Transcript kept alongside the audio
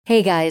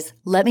Hey guys,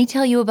 let me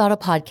tell you about a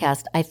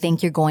podcast I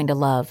think you're going to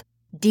love.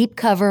 Deep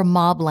Cover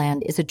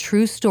Mobland is a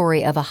true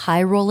story of a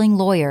high-rolling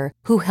lawyer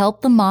who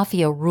helped the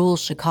mafia rule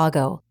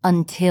Chicago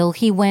until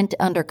he went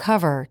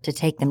undercover to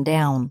take them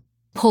down.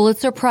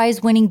 Pulitzer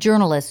Prize-winning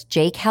journalist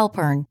Jake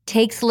Halpern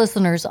takes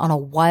listeners on a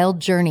wild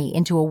journey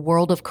into a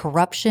world of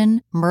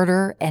corruption,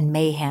 murder, and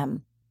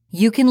mayhem.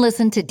 You can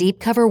listen to Deep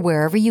Cover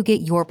wherever you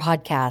get your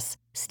podcasts.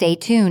 Stay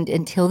tuned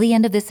until the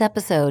end of this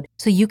episode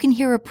so you can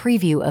hear a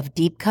preview of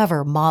Deep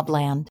Cover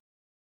Mobland.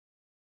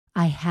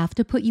 I have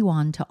to put you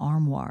on to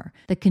Armoire,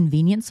 the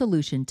convenient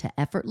solution to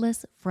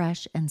effortless,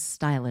 fresh, and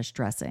stylish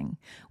dressing.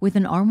 With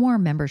an Armoire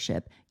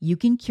membership, you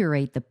can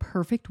curate the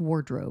perfect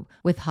wardrobe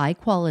with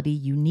high-quality,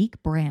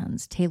 unique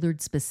brands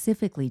tailored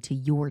specifically to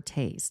your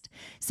taste.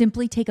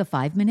 Simply take a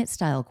 5-minute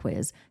style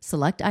quiz,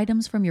 select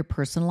items from your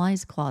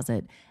personalized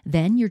closet,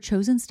 then your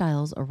chosen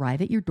styles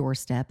arrive at your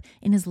doorstep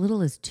in as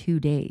little as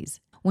 2 days.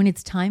 When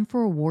it's time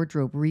for a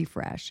wardrobe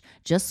refresh,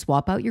 just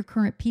swap out your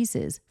current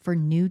pieces for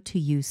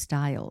new-to-you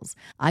styles.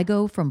 I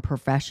go from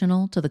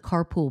professional to the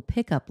carpool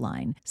pickup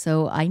line,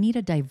 so I need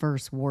a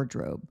diverse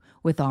wardrobe.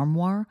 With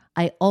Armoire,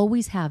 I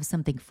always have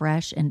something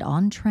fresh and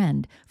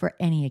on-trend for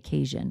any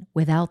occasion,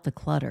 without the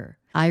clutter.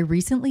 I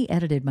recently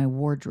edited my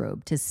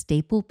wardrobe to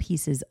staple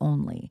pieces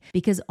only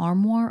because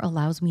Armoire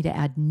allows me to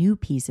add new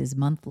pieces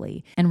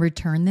monthly and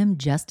return them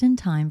just in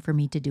time for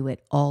me to do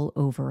it all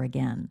over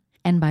again.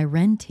 And by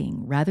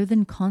renting rather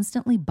than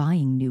constantly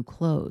buying new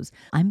clothes,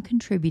 I'm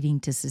contributing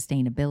to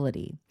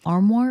sustainability.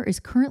 Armoire is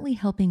currently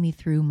helping me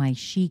through my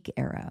chic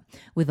era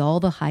with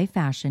all the high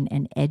fashion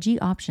and edgy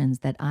options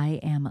that I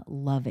am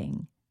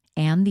loving.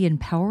 And the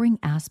empowering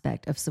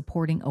aspect of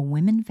supporting a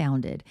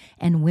women-founded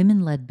and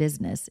women-led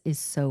business is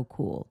so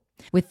cool.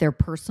 With their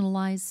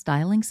personalized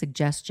styling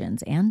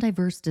suggestions and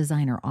diverse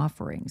designer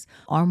offerings,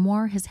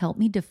 Armoire has helped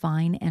me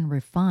define and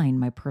refine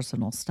my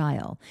personal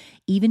style,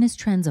 even as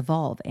trends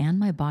evolve and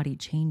my body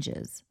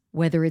changes.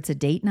 Whether it's a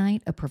date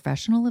night, a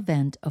professional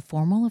event, a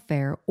formal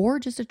affair, or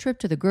just a trip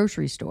to the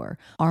grocery store,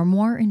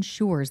 Armoire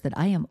ensures that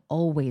I am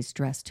always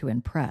dressed to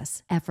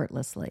impress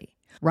effortlessly.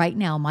 Right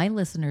now, my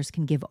listeners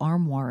can give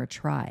Armoire a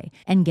try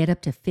and get up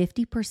to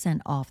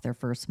 50% off their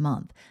first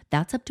month.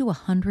 That's up to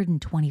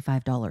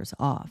 $125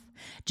 off.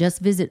 Just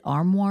visit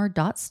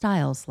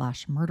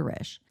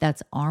armoire.style/murderish.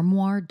 That's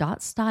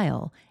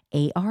armoire.style,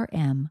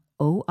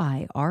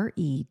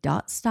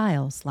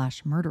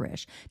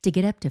 ARMOIRE.style/murderish to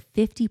get up to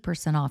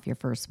 50% off your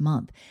first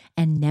month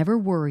and never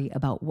worry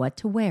about what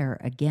to wear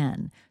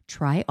again.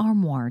 Try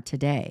Armoire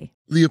today.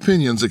 The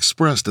opinions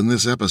expressed in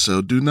this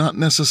episode do not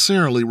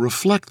necessarily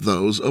reflect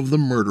those of the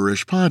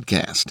Murderish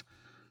podcast.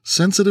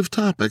 Sensitive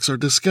topics are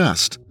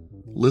discussed.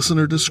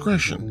 Listener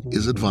discretion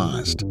is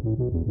advised.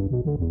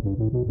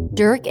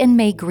 Dirk and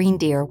May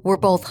Greineder were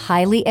both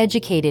highly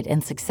educated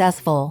and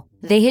successful.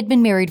 They had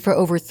been married for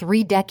over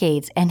 3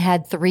 decades and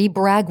had 3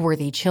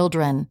 brag-worthy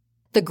children.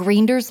 The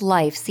Greineders'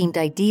 life seemed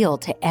ideal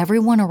to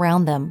everyone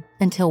around them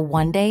until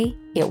one day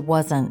it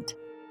wasn't.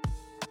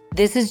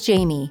 This is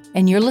Jamie,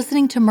 and you're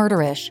listening to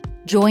Murderish.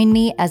 Join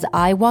me as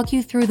I walk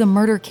you through the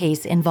murder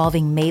case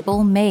involving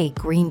Mabel May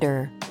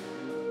Greineder.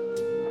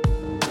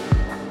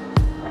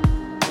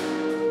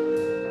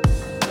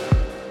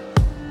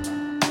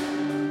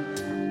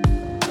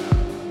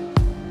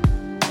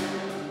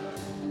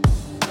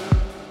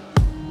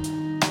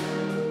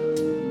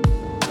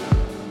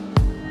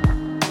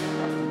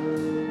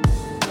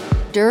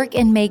 Dirk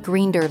and May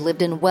Greineder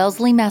lived in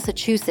Wellesley,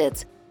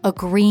 Massachusetts, a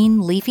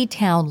green, leafy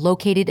town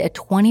located a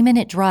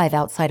 20-minute drive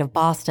outside of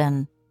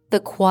Boston.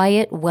 The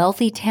quiet,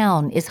 wealthy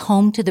town is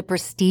home to the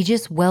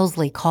prestigious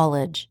Wellesley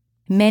College.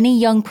 Many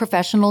young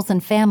professionals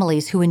and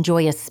families who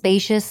enjoy a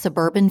spacious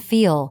suburban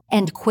feel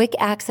and quick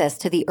access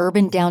to the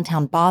urban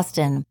downtown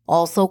Boston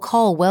also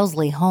call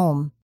Wellesley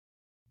home.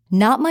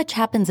 Not much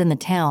happens in the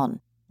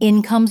town.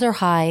 Incomes are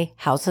high,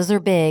 houses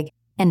are big,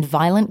 and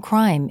violent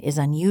crime is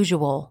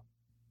unusual.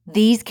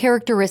 These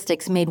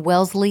characteristics made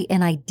Wellesley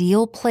an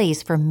ideal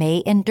place for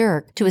May and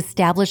Dirk to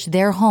establish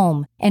their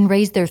home and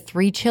raise their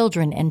 3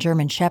 children and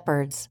German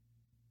shepherds.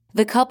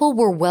 The couple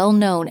were well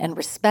known and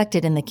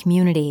respected in the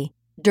community.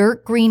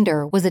 Dirk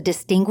Greineder was a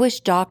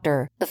distinguished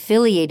doctor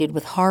affiliated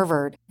with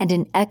Harvard and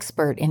an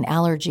expert in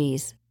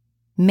allergies.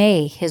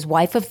 May, his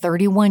wife of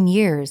 31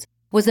 years,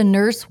 was a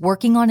nurse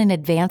working on an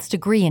advanced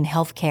degree in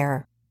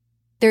healthcare.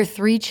 Their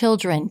 3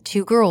 children,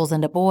 2 girls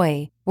and a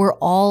boy, were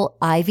all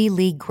Ivy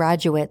League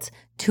graduates,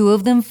 2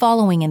 of them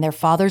following in their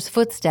father's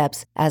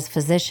footsteps as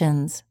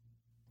physicians.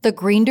 The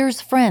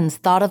Greineders' friends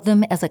thought of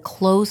them as a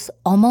close,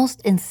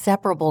 almost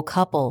inseparable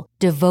couple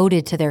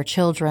devoted to their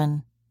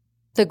children.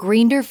 The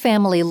Greineder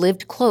family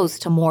lived close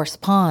to Morse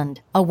Pond,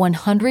 a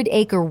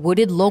 100-acre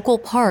wooded local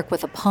park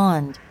with a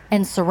pond,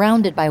 and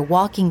surrounded by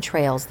walking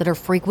trails that are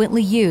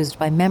frequently used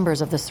by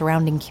members of the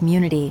surrounding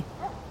community.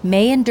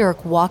 May and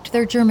Dirk walked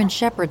their German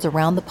shepherds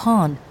around the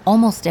pond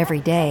almost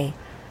every day.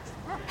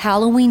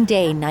 Halloween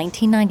Day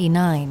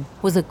 1999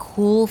 was a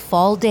cool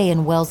fall day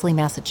in Wellesley,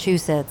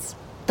 Massachusetts.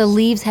 The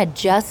leaves had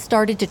just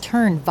started to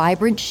turn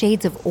vibrant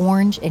shades of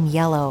orange and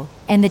yellow,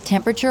 and the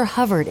temperature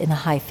hovered in the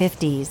high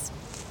 50s.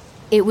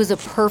 It was a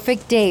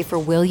perfect day for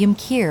William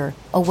Keir,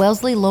 a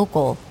Wellesley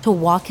local, to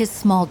walk his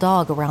small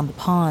dog around the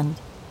pond.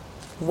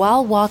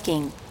 While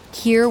walking,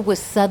 Keir was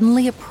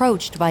suddenly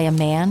approached by a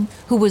man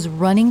who was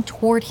running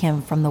toward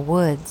him from the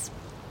woods.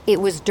 It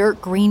was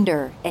Dirk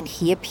Greineder, and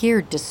he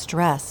appeared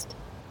distressed.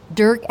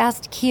 Dirk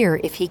asked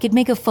Keir if he could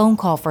make a phone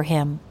call for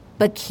him,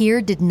 but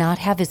Keir did not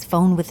have his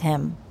phone with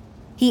him.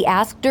 He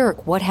asked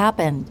Dirk what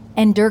happened,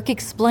 and Dirk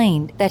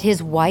explained that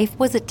his wife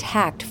was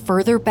attacked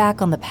further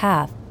back on the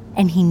path,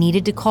 and he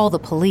needed to call the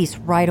police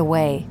right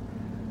away.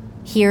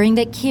 Hearing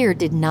that Keir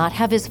did not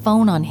have his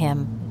phone on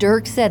him,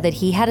 Dirk said that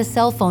he had a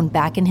cell phone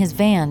back in his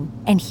van,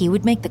 and he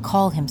would make the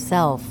call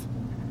himself.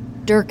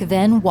 Dirk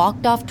then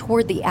walked off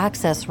toward the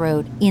access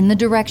road in the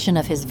direction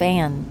of his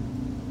van.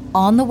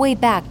 On the way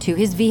back to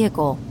his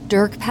vehicle,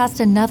 Dirk passed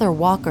another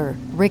walker,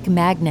 Rick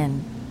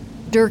Magnan.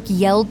 Dirk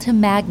yelled to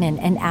Magnan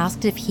and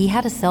asked if he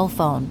had a cell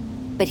phone,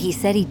 but he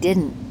said he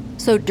didn't.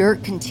 So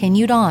Dirk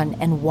continued on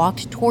and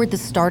walked toward the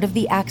start of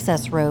the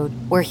access road,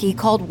 where he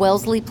called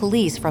Wellesley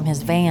police from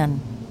his van.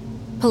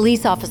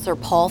 Police officer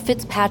Paul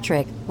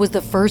Fitzpatrick was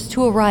the first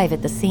to arrive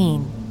at the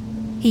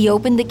scene. He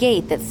opened the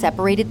gate that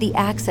separated the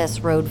access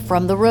road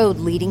from the road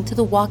leading to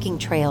the walking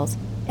trails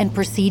and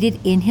proceeded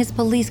in his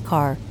police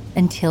car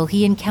until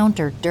he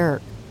encountered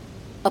Dirk.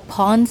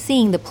 Upon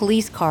seeing the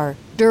police car,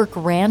 Dirk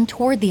ran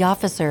toward the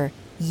officer,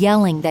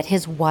 yelling that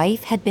his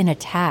wife had been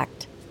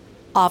attacked.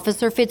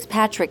 Officer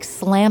Fitzpatrick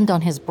slammed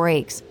on his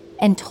brakes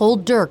and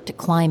told Dirk to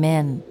climb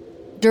in.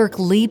 Dirk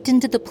leaped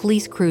into the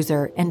police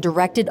cruiser and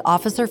directed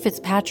Officer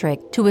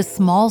Fitzpatrick to a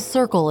small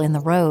circle in the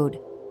road.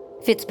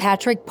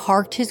 Fitzpatrick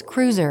parked his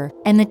cruiser,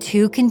 and the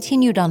two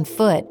continued on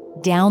foot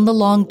down the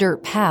long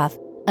dirt path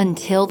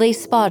until they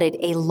spotted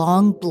a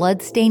long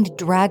blood-stained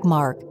drag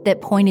mark that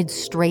pointed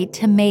straight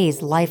to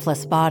May's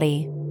lifeless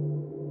body.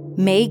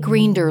 May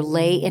Greineder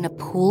lay in a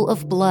pool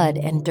of blood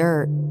and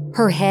dirt.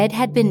 Her head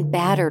had been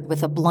battered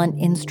with a blunt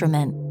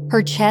instrument,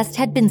 her chest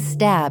had been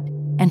stabbed,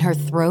 and her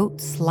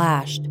throat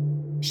slashed.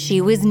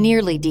 She was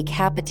nearly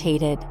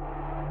decapitated.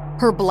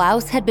 Her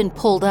blouse had been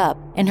pulled up,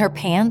 and her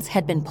pants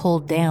had been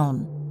pulled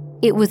down.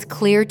 It was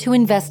clear to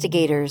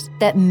investigators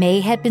that May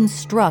had been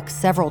struck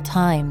several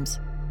times.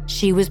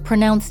 She was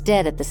pronounced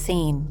dead at the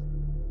scene.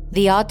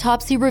 The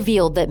autopsy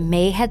revealed that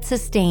May had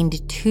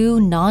sustained 2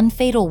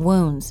 non-fatal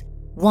wounds,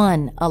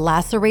 one a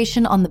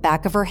laceration on the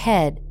back of her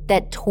head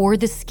that tore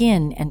the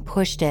skin and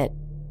pushed it.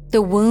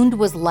 The wound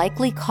was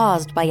likely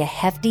caused by a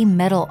hefty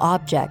metal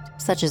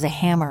object, such as a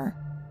hammer.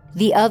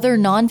 The other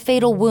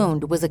non-fatal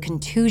wound was a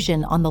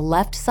contusion on the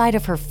left side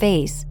of her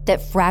face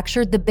that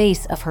fractured the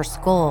base of her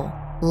skull,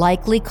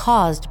 likely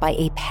caused by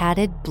a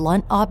padded,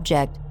 blunt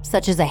object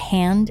such as a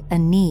hand, a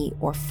knee,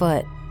 or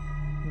foot.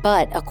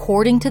 But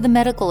according to the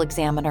medical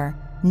examiner,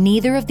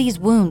 neither of these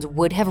wounds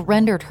would have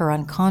rendered her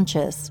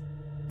unconscious.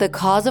 The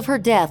cause of her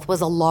death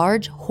was a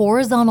large,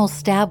 horizontal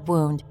stab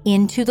wound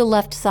into the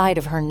left side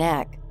of her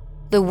neck.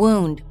 The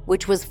wound,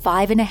 which was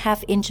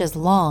 5.5 inches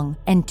long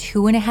and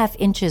 2.5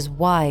 inches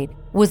wide,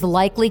 was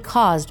likely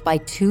caused by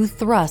 2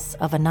 thrusts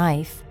of a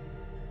knife.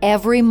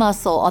 Every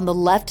muscle on the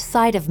left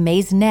side of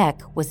May's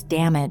neck was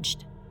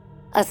damaged.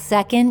 A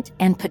second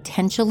and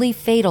potentially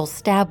fatal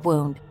stab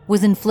wound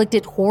was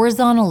inflicted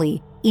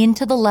horizontally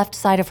into the left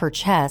side of her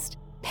chest,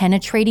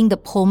 penetrating the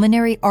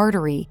pulmonary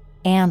artery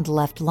and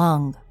left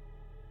lung.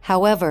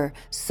 However,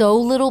 so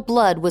little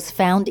blood was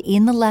found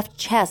in the left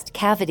chest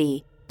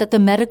cavity that the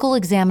medical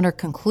examiner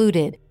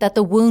concluded that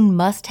the wound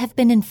must have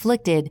been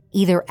inflicted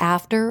either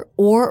after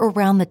or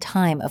around the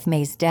time of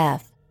May's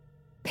death.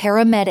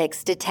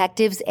 Paramedics,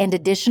 detectives, and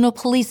additional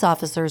police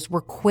officers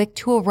were quick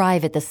to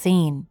arrive at the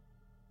scene.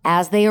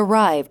 As they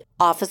arrived,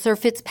 Officer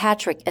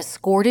Fitzpatrick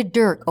escorted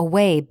Dirk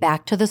away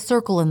back to the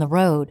circle in the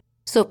road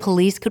so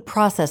police could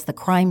process the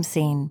crime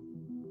scene.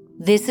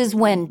 This is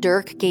when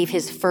Dirk gave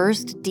his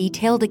first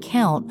detailed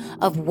account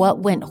of what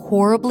went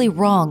horribly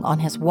wrong on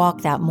his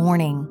walk that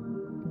morning.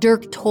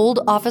 Dirk told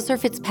Officer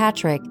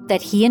Fitzpatrick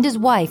that he and his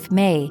wife,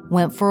 May,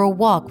 went for a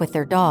walk with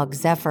their dog,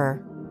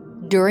 Zephyr.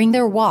 During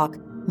their walk,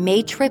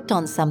 May tripped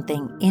on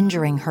something,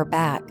 injuring her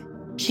back.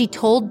 She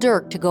told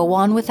Dirk to go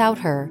on without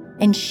her,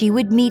 and she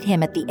would meet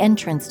him at the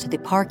entrance to the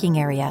parking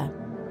area.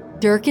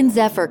 Dirk and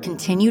Zephyr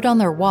continued on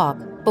their walk,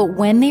 but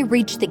when they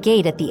reached the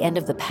gate at the end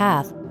of the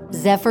path,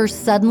 Zephyr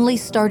suddenly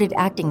started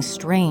acting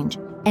strange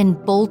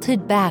and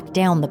bolted back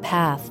down the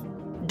path.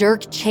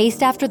 Dirk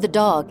chased after the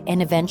dog,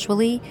 and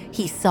eventually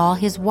he saw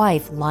his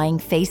wife lying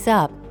face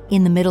up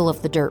in the middle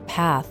of the dirt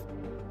path.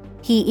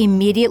 He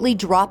immediately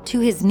dropped to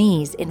his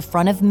knees in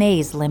front of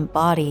May's limp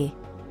body.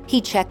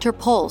 He checked her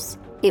pulse.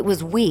 It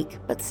was weak,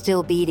 but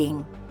still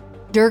beating.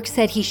 Dirk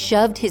said he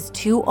shoved his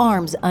 2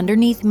 arms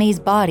underneath May's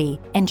body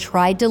and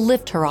tried to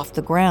lift her off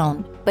the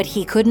ground, but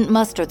he couldn't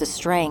muster the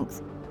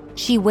strength.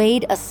 She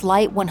weighed a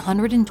slight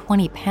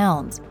 120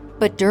 pounds,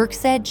 but Dirk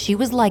said she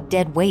was like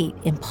dead weight,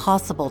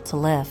 impossible to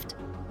lift.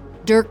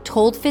 Dirk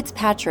told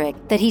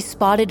Fitzpatrick that he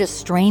spotted a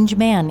strange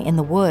man in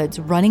the woods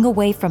running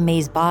away from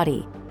May's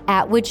body,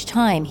 at which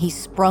time he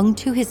sprung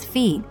to his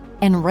feet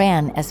and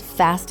ran as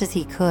fast as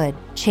he could,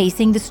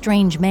 chasing the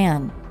strange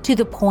man, to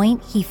the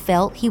point he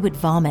felt he would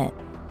vomit.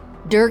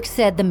 Dirk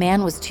said the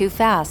man was too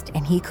fast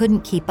and he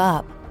couldn't keep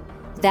up.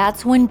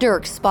 That's when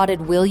Dirk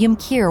spotted William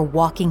Keir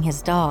walking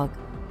his dog.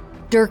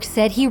 Dirk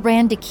said he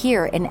ran to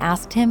Keir and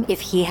asked him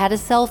if he had a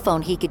cell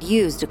phone he could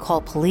use to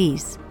call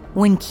police.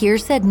 When Keir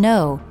said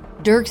no,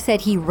 Dirk said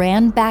he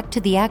ran back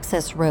to the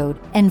access road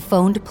and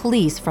phoned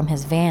police from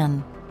his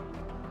van.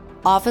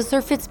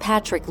 Officer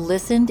Fitzpatrick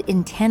listened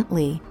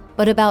intently,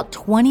 but about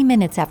 20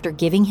 minutes after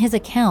giving his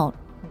account,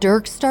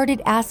 Dirk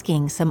started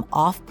asking some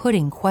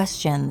off-putting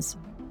questions.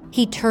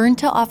 He turned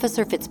to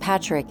Officer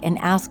Fitzpatrick and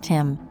asked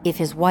him if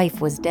his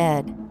wife was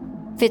dead.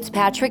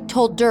 Fitzpatrick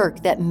told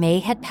Dirk that May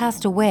had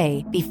passed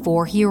away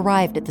before he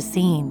arrived at the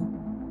scene.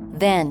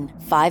 Then,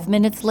 5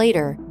 minutes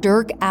later,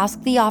 Dirk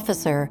asked the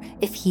officer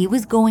if he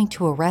was going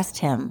to arrest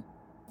him.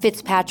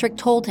 Fitzpatrick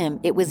told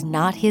him it was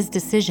not his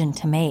decision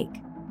to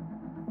make.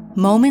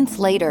 Moments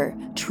later,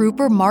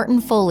 Trooper Martin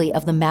Foley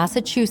of the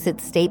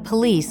Massachusetts State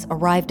Police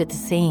arrived at the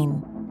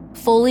scene.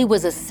 Foley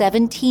was a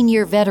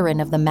 17-year veteran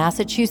of the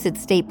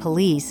Massachusetts State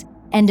Police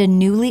and a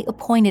newly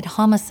appointed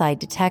homicide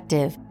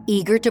detective,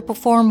 eager to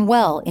perform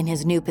well in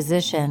his new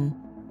position.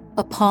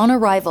 Upon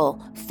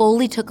arrival,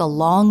 Foley took a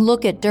long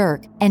look at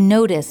Dirk and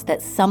noticed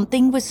that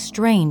something was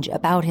strange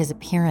about his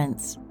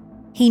appearance.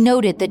 He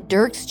noted that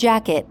Dirk's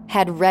jacket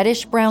had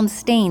reddish-brown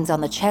stains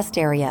on the chest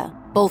area,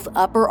 both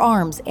upper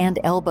arms and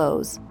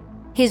elbows.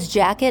 His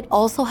jacket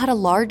also had a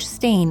large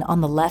stain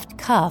on the left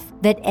cuff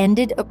that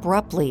ended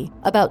abruptly,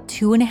 about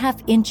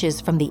 2.5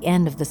 inches from the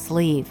end of the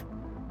sleeve.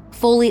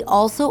 Foley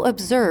also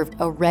observed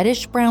a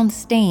reddish-brown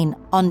stain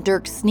on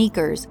Dirk's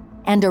sneakers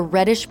and a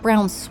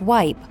reddish-brown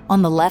swipe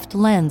on the left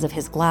lens of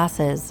his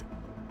glasses.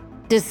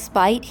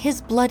 Despite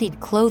his bloodied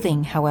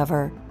clothing,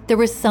 however, there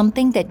was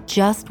something that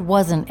just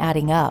wasn't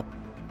adding up.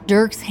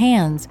 Dirk's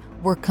hands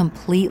were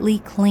completely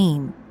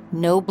clean,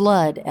 no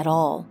blood at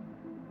all.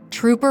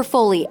 Trooper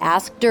Foley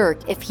asked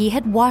Dirk if he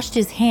had washed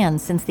his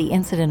hands since the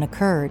incident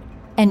occurred,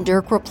 and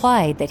Dirk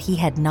replied that he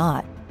had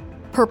not.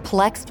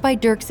 Perplexed by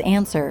Dirk's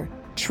answer,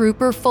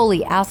 Trooper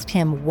Foley asked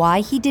him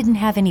why he didn't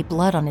have any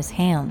blood on his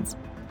hands.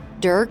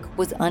 Dirk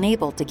was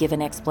unable to give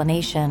an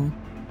explanation.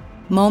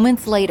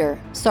 Moments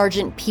later,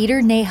 Sergeant Peter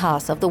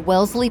Nahas of the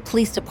Wellesley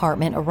Police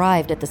Department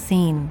arrived at the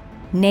scene.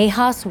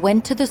 Nahas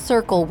went to the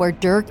circle where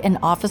Dirk and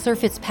Officer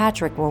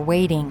Fitzpatrick were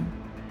waiting.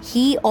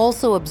 He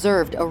also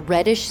observed a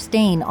reddish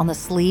stain on the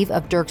sleeve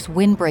of Dirk's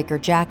windbreaker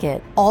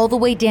jacket, all the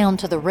way down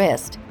to the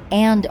wrist,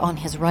 and on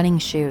his running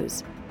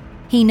shoes.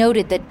 He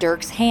noted that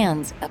Dirk's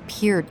hands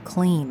appeared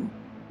clean.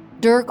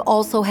 Dirk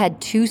also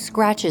had 2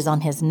 scratches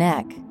on his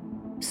neck.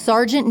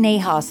 Sergeant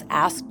Nahas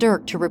asked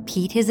Dirk to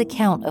repeat his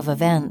account of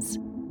events.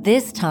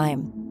 This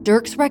time,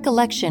 Dirk's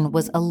recollection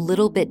was a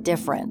little bit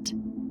different.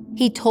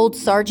 He told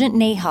Sergeant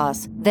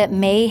Nahas that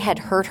May had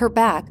hurt her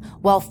back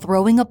while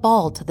throwing a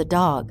ball to the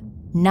dog,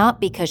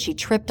 not because she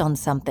tripped on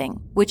something,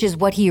 which is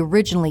what he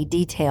originally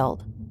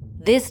detailed.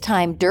 This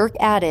time, Dirk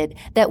added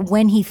that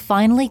when he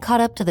finally caught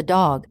up to the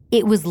dog,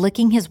 it was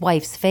licking his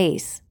wife's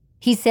face.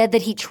 He said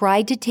that he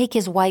tried to take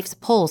his wife's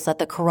pulse at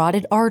the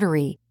carotid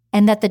artery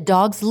and that the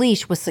dog's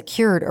leash was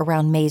secured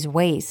around May's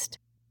waist.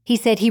 He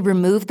said he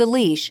removed the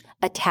leash,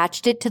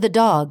 attached it to the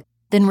dog,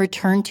 then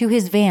returned to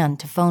his van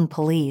to phone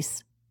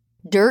police.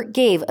 Dirk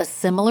gave a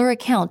similar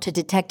account to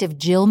Detective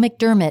Jill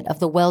McDermott of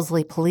the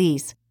Wellesley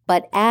Police,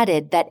 but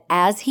added that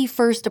as he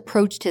first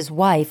approached his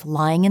wife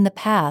lying in the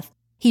path,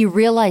 he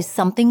realized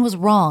something was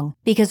wrong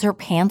because her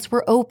pants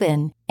were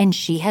open and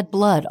she had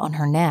blood on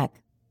her neck.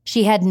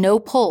 She had no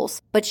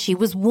pulse, but she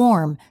was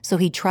warm, so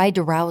he tried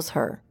to rouse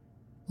her.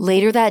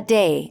 Later that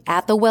day,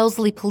 at the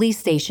Wellesley police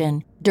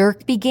station,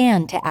 Dirk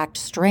began to act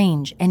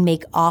strange and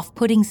make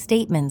off-putting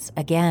statements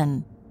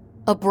again.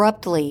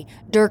 Abruptly,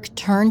 Dirk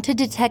turned to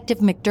Detective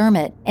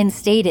McDermott and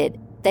stated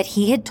that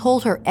he had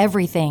told her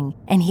everything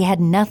and he had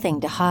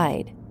nothing to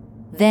hide.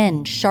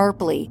 Then,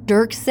 sharply,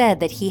 Dirk said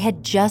that he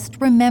had just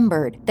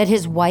remembered that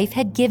his wife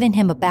had given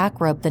him a back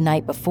rub the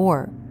night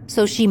before,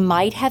 so she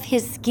might have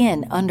his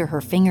skin under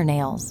her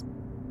fingernails.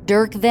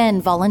 Dirk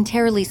then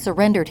voluntarily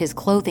surrendered his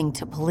clothing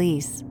to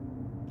police.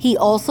 He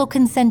also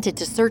consented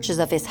to searches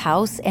of his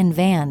house and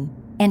van,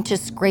 and to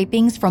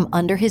scrapings from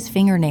under his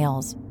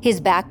fingernails.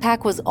 His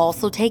backpack was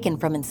also taken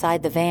from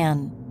inside the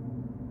van.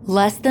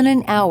 Less than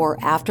an hour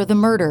after the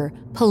murder,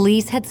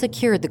 police had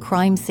secured the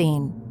crime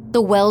scene.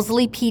 The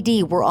Wellesley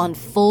PD were on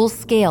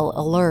full-scale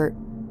alert.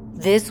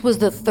 This was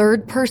the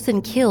 3rd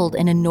person killed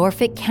in a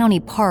Norfolk County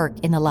park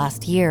in the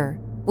last year,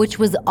 which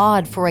was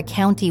odd for a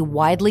county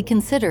widely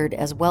considered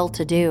as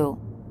well-to-do.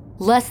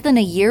 Less than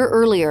a year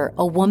earlier,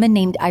 a woman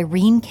named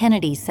Irene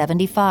Kennedy,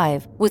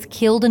 75, was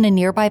killed in a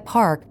nearby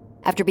park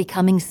after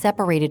becoming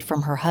separated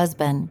from her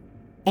husband.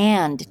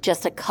 And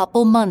just a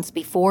couple months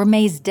before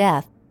May's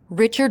death,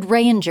 Richard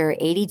Ranger,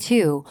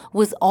 82,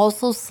 was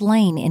also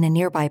slain in a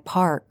nearby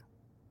park.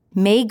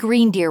 May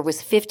Greineder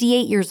was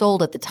 58 years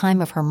old at the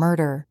time of her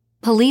murder.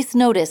 Police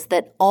noticed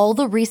that all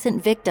the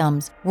recent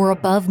victims were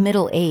above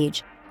middle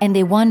age, and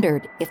they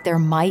wondered if there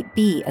might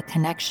be a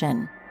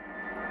connection.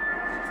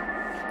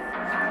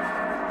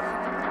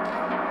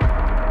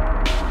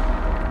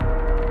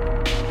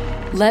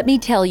 Let me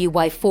tell you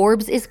why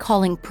Forbes is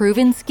calling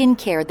Proven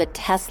Skincare the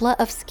Tesla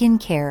of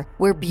skincare,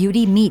 where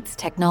beauty meets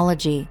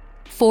technology.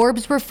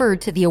 Forbes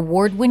referred to the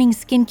award-winning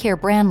skincare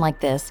brand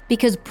like this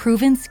because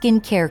Proven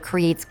Skincare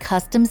creates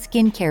custom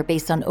skincare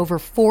based on over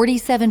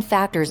 47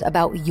 factors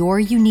about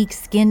your unique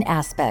skin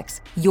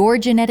aspects, your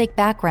genetic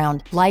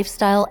background,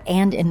 lifestyle,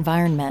 and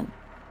environment.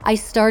 I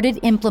started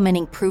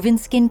implementing Proven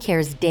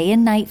Skincare's day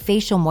and night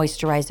facial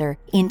moisturizer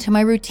into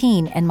my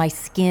routine, and my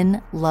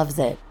skin loves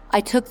it. I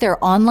took their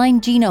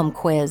online genome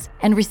quiz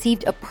and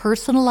received a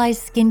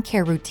personalized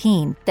skincare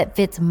routine that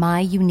fits my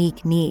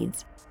unique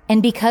needs.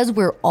 And because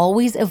we're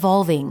always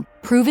evolving,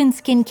 Proven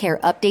Skincare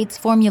updates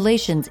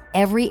formulations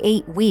every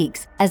 8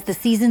 weeks as the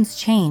seasons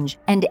change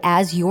and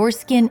as your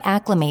skin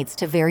acclimates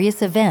to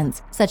various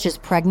events such as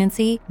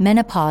pregnancy,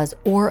 menopause,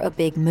 or a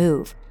big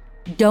move.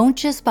 Don't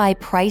just buy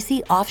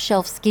pricey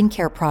off-shelf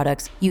skincare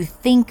products you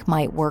think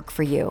might work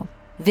for you.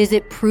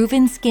 Visit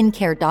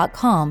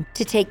provenskincare.com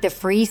to take the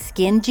free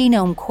skin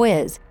genome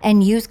quiz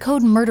and use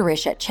code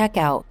MURDERISH at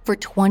checkout for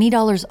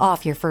 $20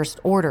 off your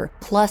first order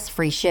plus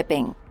free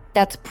shipping.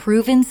 That's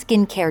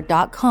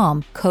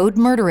provenskincare.com, code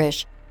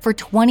MURDERISH for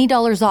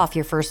 $20 off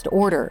your first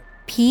order.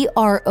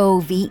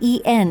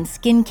 PROVEN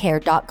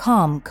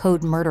skincare.com,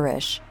 code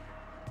MURDERISH.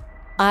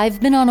 I've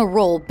been on a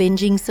roll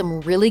binging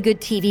some really good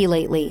TV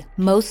lately,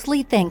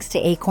 mostly thanks to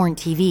Acorn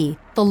TV,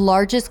 the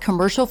largest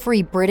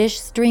commercial-free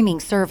British streaming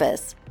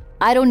service.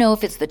 I don't know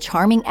if it's the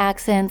charming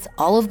accents,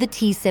 all of the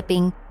tea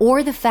sipping,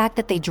 or the fact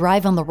that they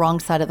drive on the wrong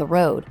side of the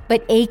road,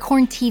 but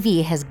Acorn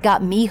TV has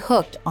got me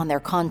hooked on their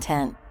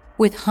content.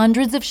 With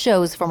hundreds of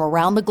shows from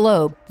around the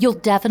globe, you'll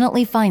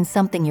definitely find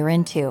something you're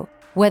into.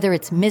 Whether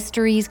it's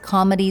mysteries,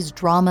 comedies,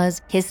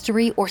 dramas,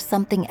 history, or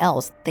something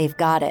else, they've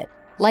got it.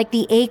 Like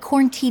the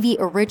Acorn TV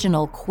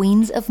original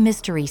Queens of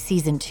Mystery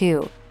Season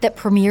 2 that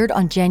premiered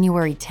on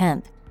January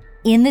 10th.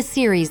 In the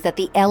series that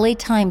the LA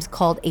Times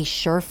called a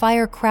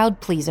surefire crowd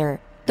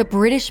pleaser, the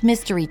British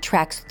mystery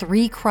tracks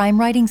 3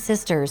 crime-writing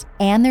sisters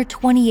and their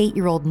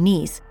 28-year-old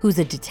niece, who's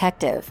a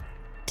detective.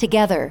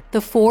 Together, the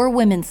 4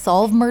 women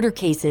solve murder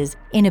cases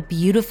in a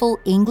beautiful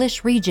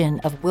English region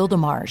of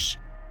Wildemarsh.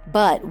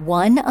 But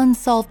one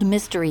unsolved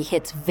mystery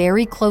hits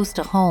very close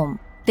to home.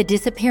 The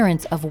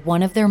disappearance of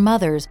one of their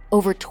mothers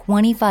over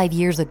 25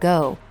 years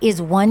ago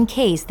is one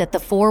case that the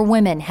 4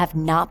 women have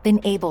not been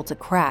able to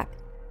crack.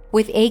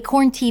 With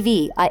Acorn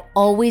TV, I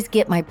always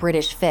get my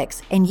British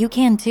fix, and you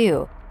can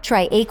too.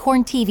 Try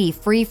Acorn TV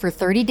free for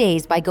 30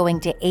 days by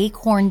going to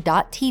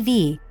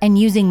acorn.tv and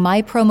using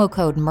my promo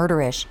code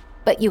MURDERISH.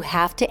 But you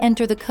have to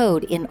enter the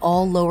code in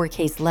all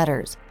lowercase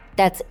letters.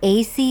 That's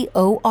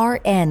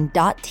acorn.tv,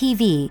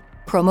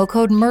 promo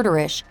code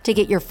MURDERISH, to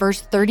get your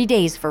first 30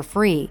 days for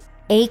free.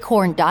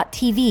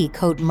 Acorn.tv,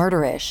 code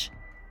MURDERISH.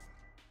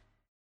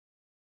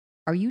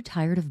 Are you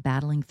tired of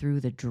battling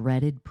through the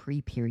dreaded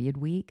pre-period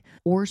week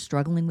or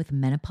struggling with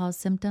menopause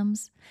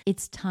symptoms?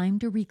 It's time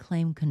to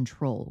reclaim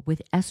control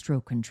with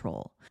Estro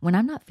Control. When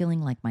I'm not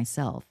feeling like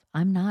myself,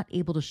 I'm not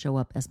able to show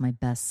up as my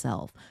best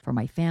self for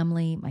my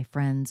family, my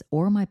friends,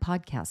 or my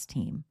podcast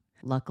team.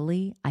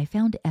 Luckily, I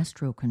found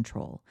Estro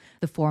Control.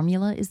 The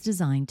formula is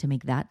designed to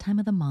make that time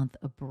of the month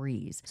a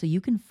breeze so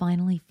you can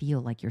finally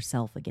feel like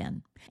yourself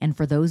again. And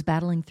for those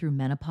battling through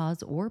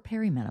menopause or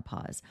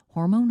perimenopause,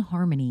 Hormone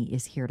Harmony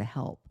is here to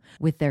help.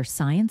 With their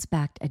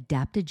science-backed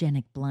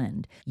adaptogenic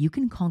blend, you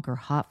can conquer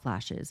hot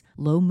flashes,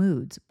 low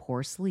moods,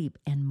 poor sleep,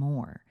 and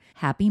more.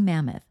 Happy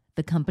Mammoth,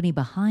 the company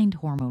behind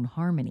Hormone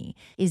Harmony,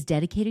 is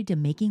dedicated to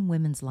making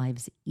women's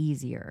lives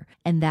easier,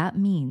 and that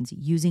means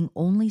using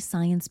only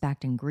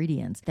science-backed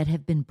ingredients that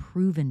have been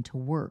proven to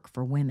work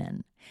for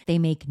women. They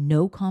make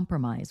no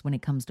compromise when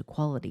it comes to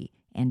quality,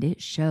 and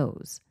it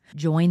shows.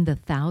 Join the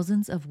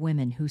thousands of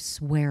women who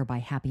swear by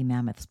Happy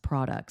Mammoth's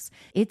products.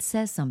 It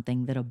says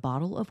something that a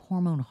bottle of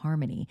Hormone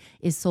Harmony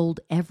is sold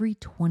every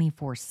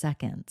 24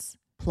 seconds.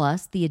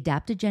 Plus, the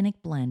adaptogenic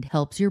blend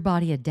helps your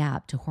body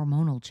adapt to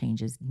hormonal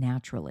changes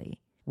naturally.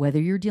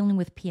 Whether you're dealing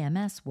with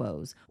PMS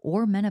woes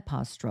or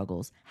menopause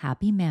struggles,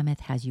 Happy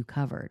Mammoth has you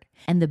covered.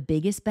 And the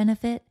biggest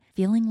benefit?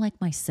 Feeling like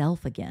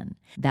myself again.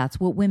 That's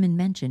what women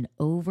mention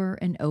over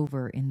and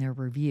over in their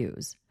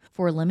reviews.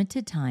 For a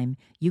limited time,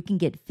 you can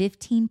get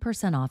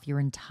 15% off your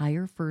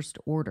entire first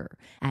order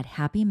at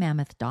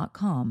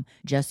happymammoth.com.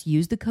 Just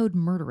use the code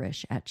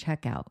MURDERISH at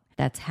checkout.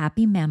 That's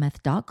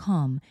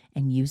happymammoth.com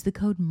and use the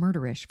code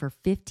MURDERISH for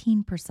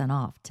 15%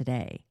 off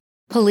today.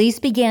 Police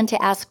began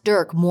to ask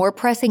Dirk more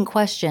pressing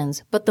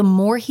questions, but the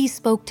more he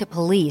spoke to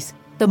police,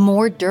 the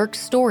more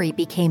Dirk's story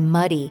became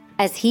muddy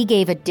as he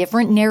gave a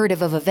different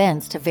narrative of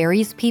events to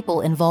various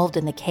people involved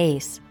in the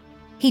case.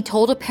 He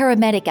told a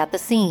paramedic at the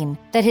scene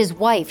that his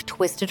wife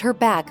twisted her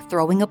back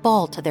throwing a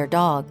ball to their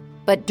dog,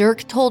 but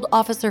Dirk told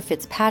Officer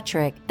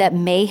Fitzpatrick that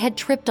May had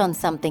tripped on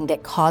something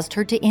that caused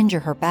her to injure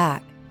her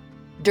back.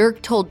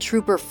 Dirk told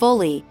Trooper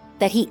Foley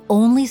that he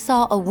only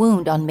saw a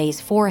wound on May's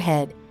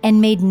forehead and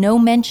made no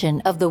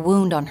mention of the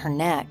wound on her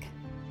neck.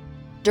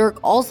 Dirk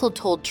also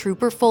told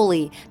Trooper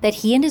Foley that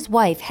he and his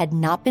wife had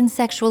not been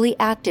sexually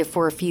active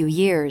for a few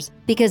years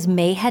because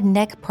May had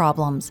neck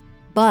problems,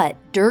 but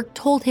Dirk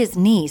told his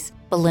niece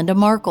Belinda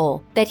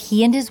Markle, that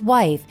he and his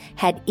wife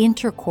had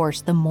intercourse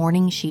the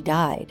morning she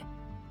died.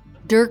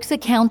 Dirk's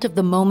account of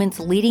the moments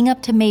leading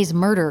up to May's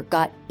murder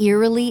got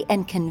eerily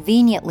and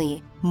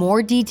conveniently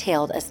more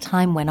detailed as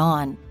time went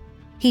on.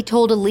 He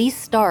told Elise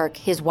Stark,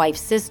 his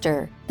wife's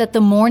sister, that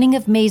the morning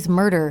of May's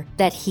murder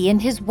that he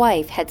and his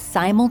wife had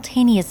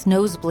simultaneous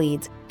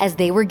nosebleeds as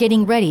they were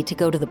getting ready to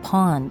go to the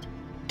pond.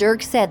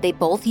 Dirk said they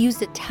both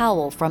used a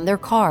towel from their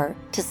car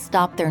to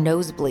stop their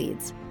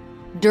nosebleeds.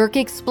 Dirk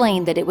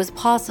explained that it was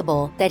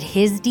possible that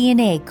his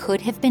DNA could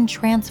have been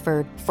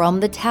transferred from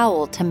the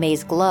towel to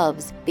May's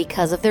gloves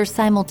because of their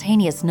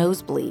simultaneous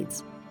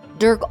nosebleeds.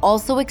 Dirk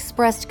also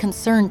expressed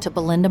concern to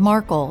Belinda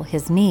Markle,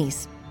 his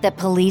niece, that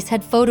police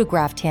had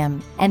photographed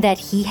him and that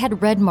he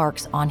had red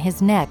marks on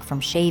his neck from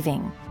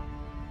shaving.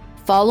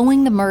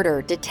 Following the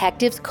murder,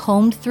 detectives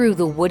combed through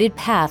the wooded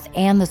path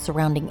and the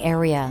surrounding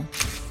area.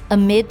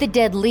 Amid the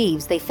dead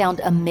leaves, they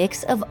found a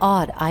mix of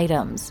odd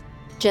items.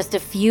 Just a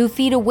few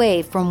feet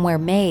away from where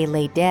May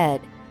lay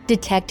dead,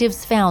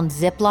 detectives found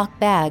Ziploc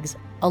bags,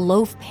 a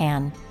loaf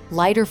pan,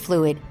 lighter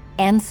fluid,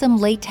 and some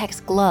latex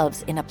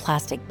gloves in a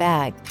plastic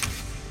bag.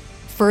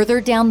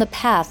 Further down the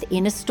path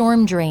in a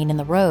storm drain in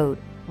the road,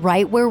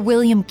 right where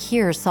William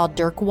Keir saw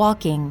Dirk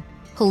walking,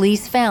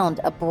 police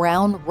found a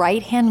brown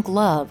right-hand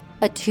glove,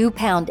 a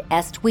 2-pound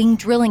Estwing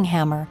drilling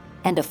hammer,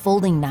 and a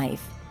folding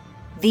knife.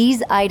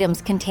 These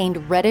items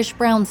contained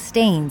reddish-brown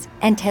stains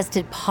and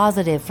tested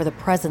positive for the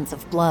presence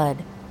of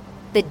blood.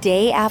 The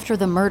day after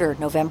the murder,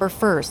 November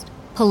 1st,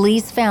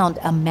 police found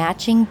a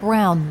matching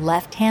brown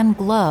left-hand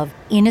glove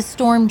in a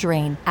storm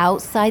drain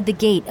outside the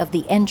gate of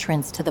the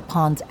entrance to the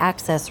pond's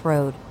access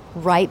road,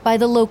 right by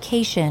the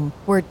location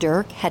where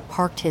Dirk had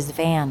parked his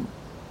van.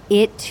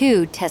 It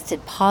too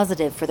tested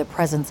positive for the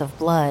presence of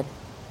blood.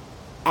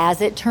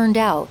 As it turned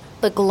out,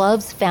 the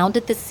gloves found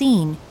at the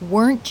scene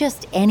weren't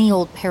just any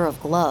old pair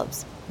of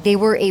gloves. They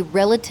were a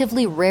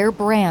relatively rare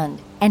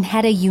brand and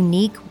had a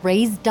unique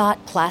raised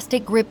dot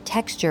plastic grip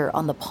texture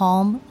on the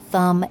palm,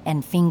 thumb,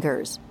 and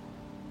fingers.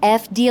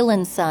 F.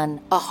 Deal & Son,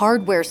 a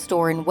hardware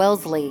store in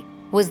Wellesley,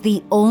 was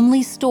the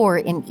only store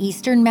in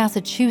eastern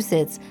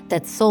Massachusetts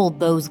that sold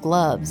those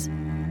gloves.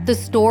 The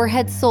store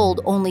had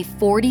sold only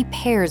 40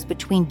 pairs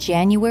between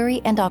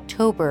January and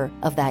October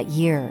of that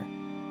year.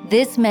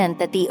 This meant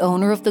that the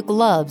owner of the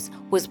gloves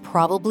was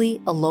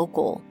probably a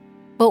local.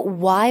 But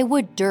why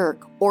would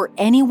Dirk, or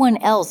anyone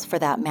else for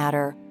that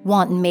matter,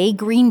 want May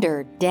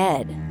Greineder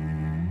dead?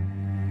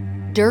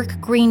 Dirk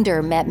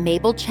Greineder met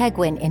Mabel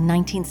Chegwin in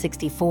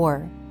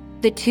 1964.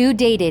 The two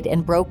dated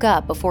and broke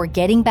up before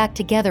getting back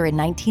together in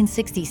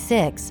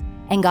 1966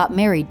 and got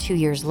married 2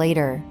 years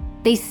later.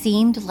 They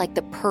seemed like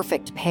the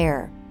perfect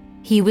pair.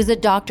 He was a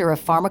doctor of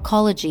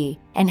pharmacology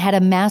and had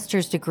a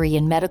master's degree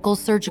in medical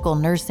surgical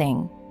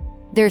nursing.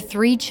 Their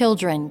 3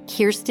 children,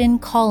 Kirsten,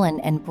 Colin,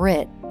 and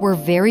Britt, were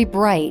very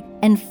bright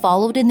and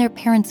followed in their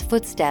parents'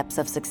 footsteps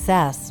of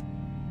success.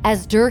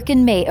 As Dirk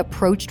and May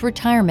approached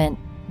retirement,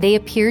 they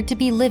appeared to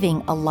be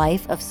living a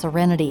life of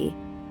serenity.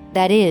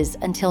 That is,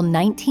 until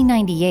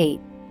 1998,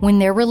 when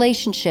their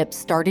relationship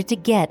started to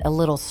get a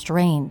little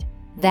strained.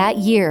 That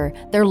year,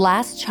 their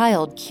last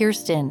child,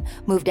 Kirsten,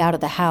 moved out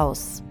of the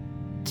house.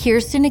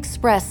 Kirsten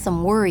expressed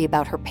some worry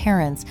about her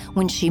parents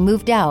when she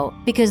moved out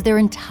because their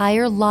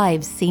entire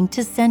lives seemed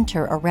to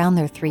center around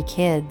their 3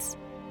 kids.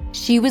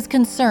 She was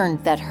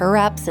concerned that her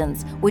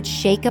absence would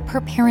shake up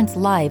her parents'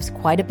 lives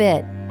quite a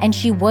bit, and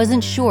she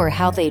wasn't sure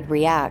how they'd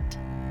react.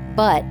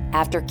 But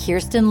after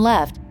Kirsten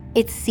left,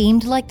 it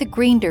seemed like the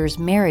Greineders'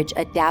 marriage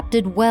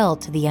adapted well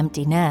to the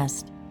empty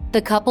nest.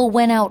 The couple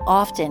went out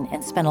often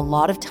and spent a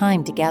lot of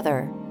time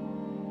together.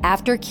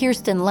 After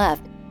Kirsten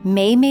left,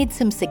 May made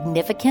some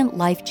significant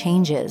life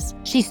changes.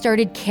 She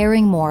started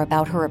caring more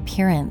about her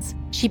appearance.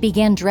 She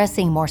began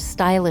dressing more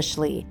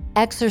stylishly,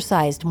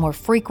 exercised more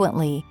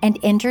frequently, and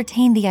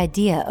entertained the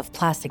idea of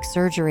plastic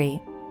surgery.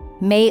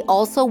 May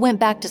also went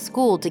back to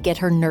school to get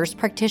her nurse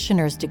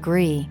practitioner's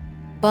degree.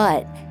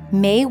 But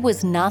May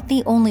was not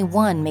the only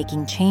one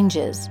making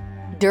changes.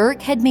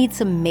 Dirk had made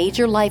some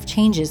major life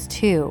changes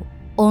too,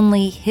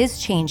 only his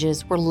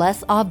changes were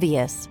less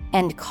obvious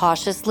and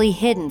cautiously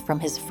hidden from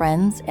his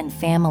friends and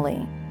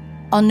family.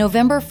 On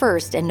November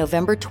 1st and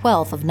November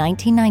 12th of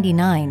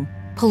 1999,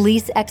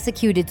 police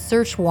executed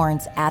search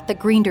warrants at the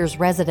Greineders'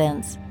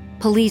 residence.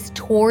 Police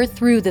tore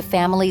through the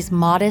family's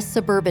modest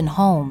suburban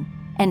home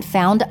and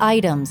found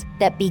items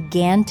that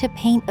began to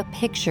paint a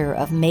picture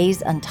of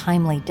May's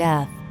untimely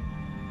death.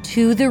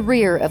 To the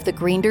rear of the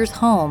Greineders'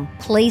 home,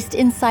 placed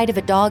inside of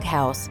a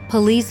doghouse,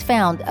 police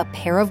found a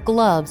pair of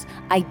gloves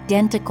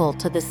identical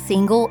to the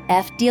single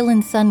F.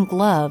 Deal & Son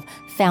glove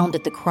found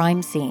at the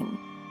crime scene.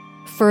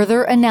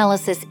 Further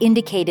analysis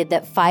indicated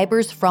that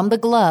fibers from the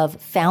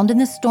glove found in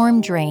the storm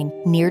drain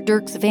near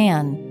Dirk's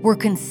van were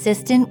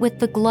consistent with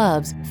the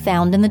gloves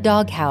found in the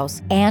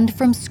doghouse and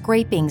from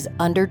scrapings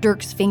under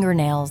Dirk's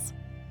fingernails.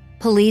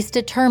 Police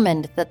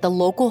determined that the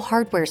local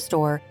hardware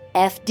store,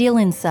 F.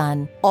 Deal &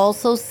 Son,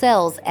 also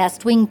sells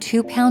Estwing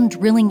 2-pound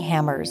drilling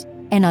hammers,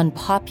 an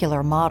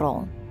unpopular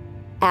model.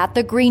 At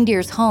the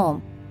Greineders'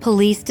 home,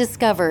 police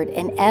discovered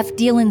an F.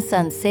 Deal &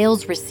 Son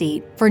sales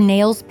receipt for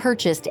nails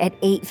purchased at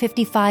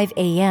 8:55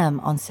 a.m.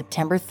 on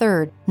September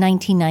 3,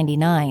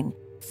 1999,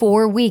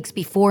 4 weeks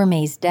before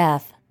May's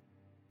death.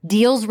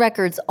 Deal's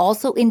records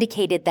also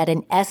indicated that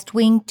an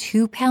Estwing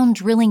 2-pound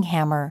drilling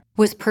hammer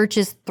was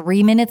purchased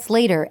 3 minutes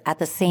later at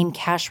the same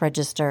cash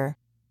register.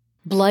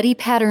 Bloody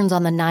patterns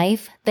on the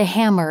knife, the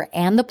hammer,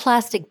 and the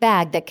plastic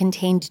bag that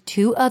contained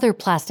 2 other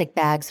plastic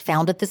bags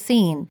found at the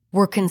scene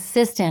were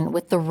consistent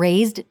with the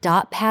raised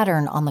dot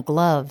pattern on the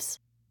gloves.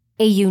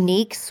 A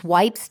unique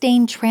swipe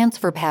stain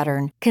transfer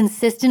pattern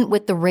consistent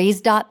with the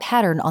raised dot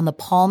pattern on the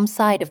palm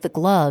side of the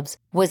gloves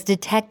was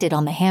detected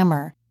on the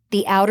hammer,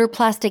 the outer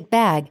plastic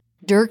bag,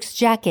 Dirk's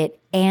jacket,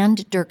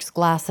 and Dirk's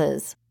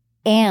glasses.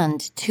 And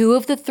 2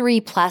 of the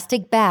 3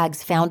 plastic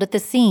bags found at the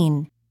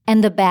scene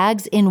and the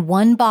bags in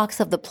one box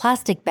of the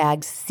plastic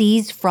bags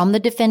seized from the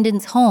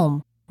defendant's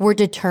home were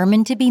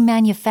determined to be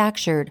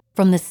manufactured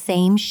from the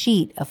same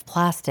sheet of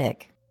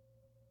plastic.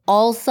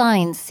 All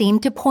signs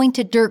seemed to point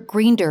to Dirk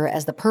Greineder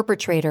as the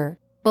perpetrator,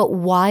 but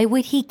why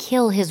would he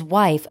kill his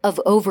wife of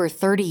over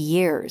 30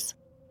 years?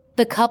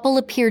 The couple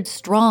appeared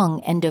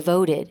strong and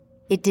devoted.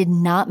 It did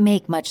not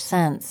make much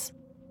sense.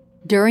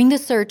 During the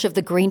search of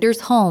the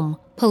Greineder's home,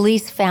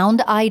 police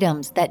found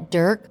items that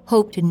Dirk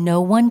hoped no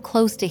one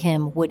close to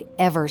him would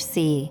ever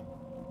see.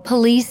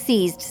 Police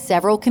seized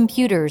several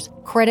computers,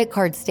 credit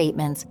card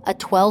statements, a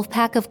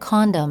 12-pack of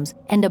condoms,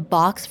 and a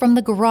box from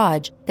the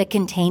garage that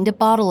contained a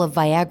bottle of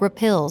Viagra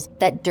pills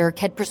that Dirk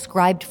had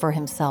prescribed for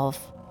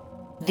himself.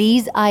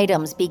 These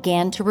items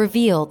began to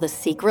reveal the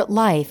secret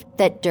life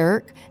that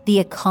Dirk, the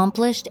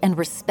accomplished and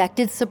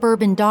respected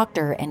suburban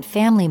doctor and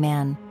family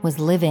man, was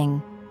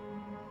living.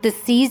 The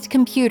seized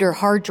computer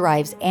hard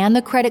drives and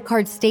the credit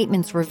card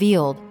statements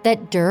revealed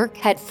that Dirk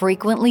had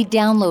frequently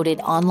downloaded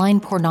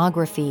online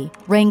pornography,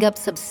 rang up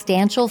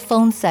substantial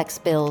phone sex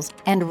bills,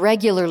 and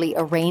regularly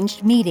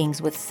arranged meetings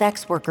with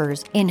sex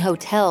workers in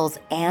hotels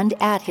and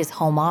at his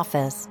home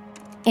office.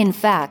 In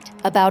fact,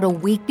 about a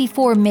week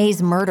before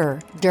May's murder,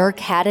 Dirk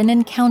had an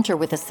encounter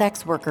with a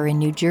sex worker in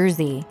New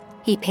Jersey.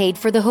 He paid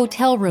for the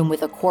hotel room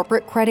with a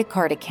corporate credit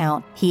card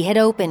account he had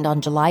opened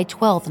on July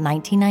 12,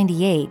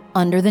 1998,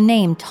 under the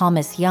name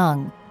Thomas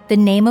Young, the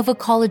name of a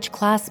college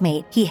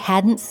classmate he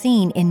hadn't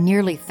seen in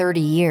nearly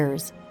 30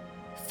 years.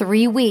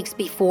 3 weeks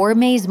before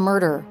May's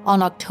murder,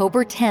 on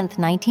October 10,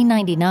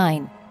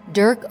 1999,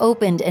 Dirk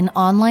opened an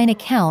online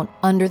account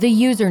under the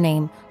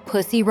username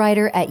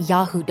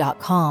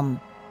pussywriter@yahoo.com.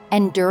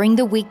 And during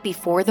the week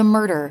before the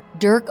murder,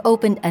 Dirk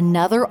opened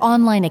another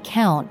online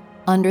account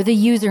under the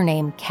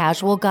username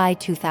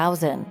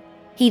CasualGuy2000.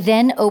 He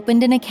then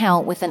opened an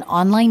account with an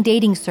online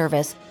dating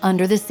service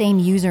under the same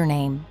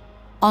username.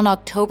 On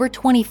October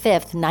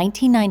 25,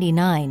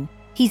 1999,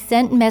 he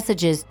sent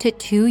messages to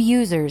 2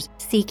 users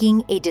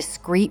seeking a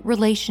discreet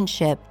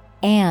relationship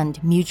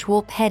and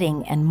mutual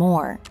petting and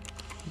more.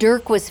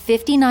 Dirk was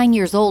 59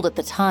 years old at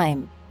the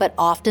time, but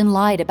often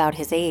lied about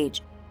his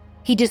age.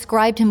 He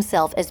described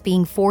himself as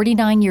being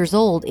 49 years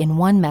old in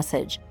one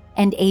message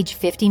and age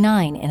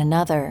 59 in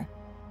another.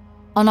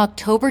 On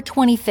October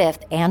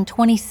 25th and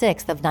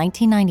 26th of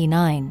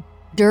 1999,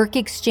 Dirk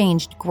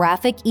exchanged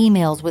graphic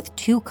emails with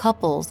 2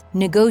 couples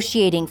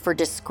negotiating for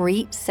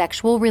discreet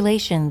sexual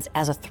relations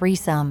as a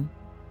threesome.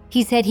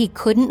 He said he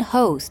couldn't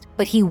host,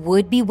 but he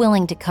would be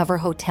willing to cover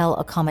hotel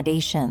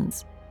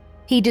accommodations.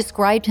 He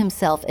described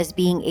himself as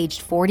being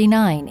aged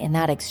 49 in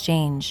that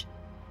exchange.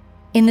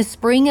 In the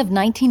spring of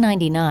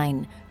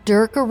 1999,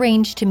 Dirk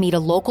arranged to meet a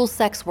local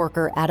sex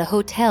worker at a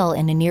hotel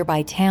in a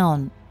nearby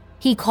town.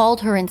 He called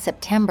her in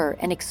September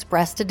and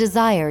expressed a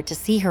desire to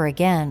see her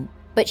again,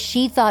 but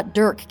she thought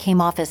Dirk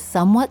came off as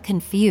somewhat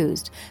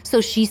confused,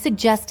 so she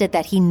suggested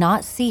that he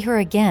not see her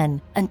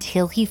again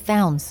until he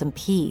found some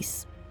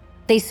peace.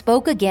 They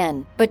spoke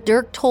again, but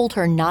Dirk told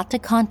her not to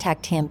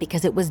contact him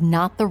because it was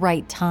not the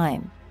right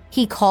time.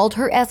 He called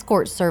her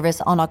escort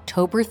service on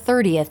October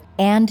 30th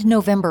and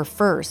November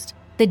 1st,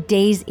 the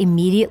days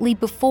immediately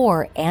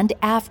before and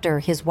after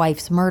his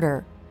wife's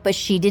murder, but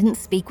she didn't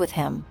speak with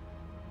him.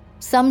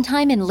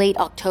 Sometime in late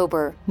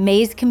October,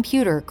 May's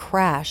computer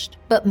crashed,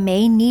 but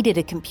May needed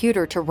a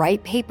computer to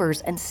write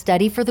papers and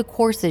study for the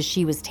courses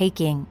she was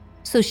taking,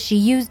 so she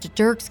used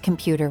Dirk's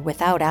computer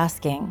without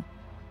asking.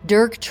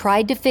 Dirk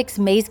tried to fix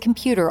May's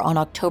computer on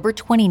October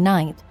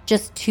 29th,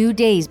 just 2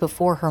 days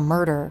before her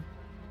murder.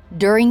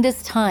 During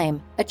this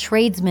time, a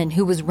tradesman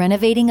who was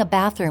renovating a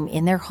bathroom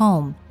in their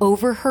home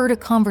overheard a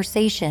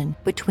conversation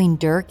between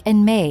Dirk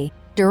and May,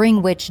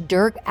 during which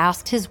Dirk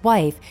asked his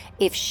wife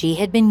if she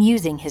had been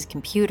using his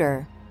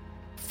computer.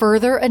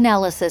 Further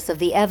analysis of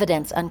the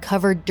evidence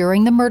uncovered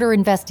during the murder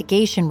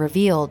investigation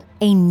revealed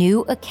a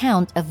new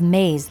account of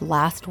May's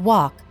last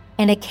walk,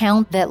 an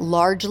account that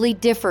largely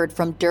differed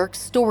from Dirk's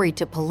story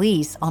to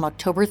police on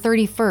October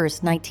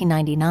 31st,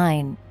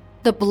 1999.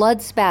 The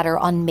blood spatter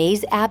on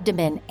May's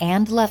abdomen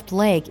and left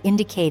leg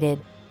indicated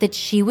that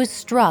she was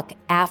struck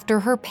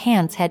after her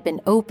pants had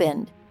been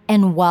opened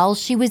and while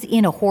she was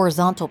in a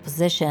horizontal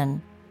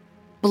position.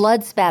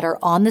 Blood spatter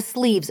on the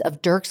sleeves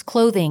of Dirk's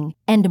clothing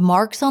and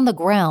marks on the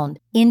ground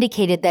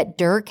indicated that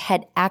Dirk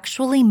had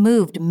actually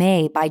moved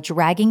May by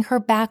dragging her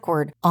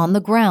backward on the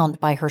ground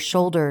by her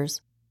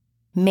shoulders.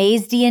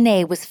 May's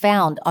DNA was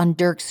found on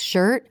Dirk's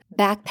shirt,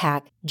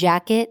 backpack,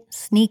 jacket,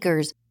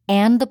 sneakers,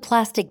 and the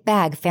plastic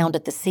bag found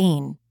at the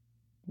scene.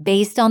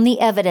 Based on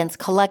the evidence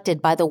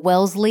collected by the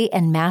Wellesley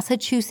and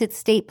Massachusetts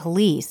State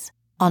Police,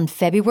 on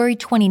February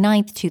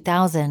 29,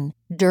 2000,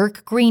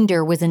 Dirk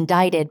Greineder was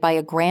indicted by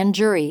a grand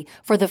jury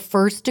for the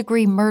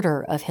first-degree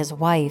murder of his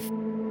wife.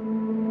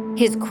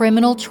 His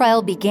criminal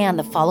trial began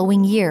the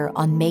following year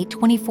on May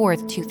 24,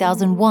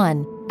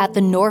 2001, at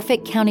the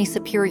Norfolk County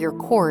Superior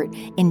Court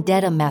in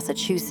Dedham,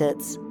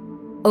 Massachusetts.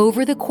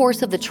 Over the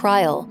course of the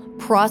trial,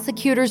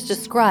 prosecutors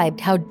described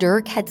how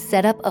Dirk had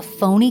set up a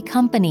phony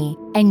company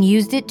and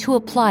used it to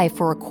apply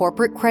for a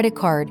corporate credit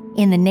card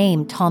in the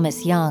name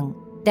Thomas Young,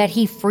 that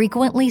he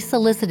frequently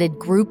solicited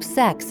group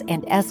sex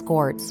and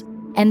escorts,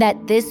 and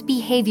that this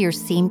behavior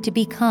seemed to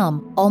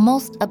become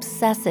almost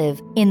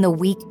obsessive in the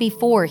week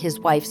before his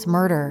wife's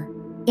murder.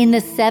 In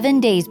the 7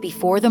 days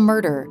before the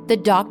murder, the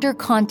doctor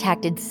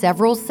contacted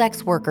several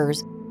sex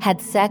workers,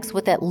 had sex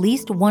with at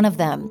least one of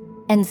them,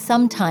 and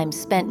sometimes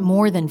spent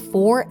more than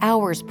 4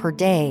 hours per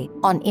day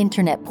on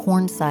internet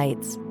porn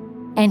sites.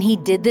 And he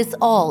did this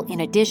all in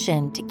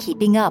addition to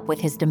keeping up with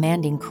his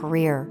demanding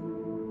career.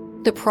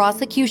 The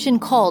prosecution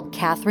called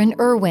Catherine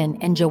Irwin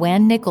and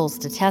Joanne Nichols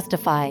to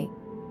testify.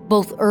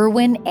 Both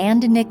Irwin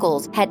and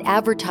Nichols had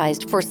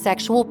advertised for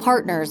sexual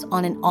partners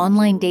on an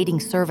online dating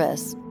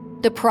service.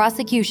 The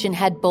prosecution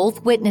had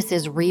both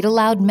witnesses read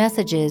aloud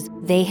messages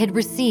they had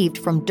received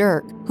from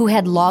Dirk, who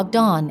had logged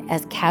on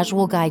as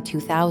Casual Guy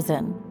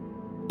 2000.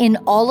 In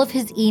all of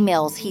his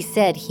emails, he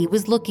said he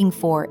was looking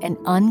for an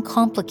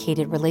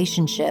uncomplicated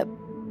relationship.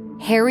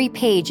 Harry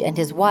Page and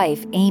his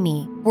wife,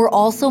 Amy, were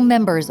also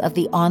members of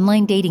the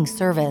online dating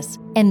service,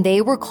 and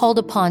they were called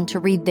upon to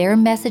read their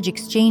message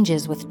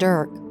exchanges with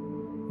Dirk.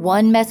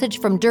 One message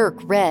from Dirk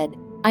read,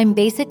 "I'm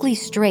basically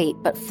straight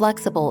but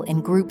flexible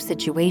in group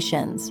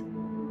situations."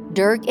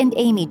 Dirk and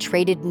Amy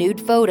traded nude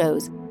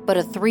photos, but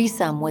a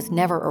threesome was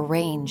never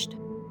arranged.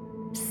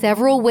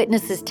 Several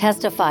witnesses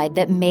testified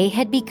that May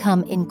had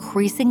become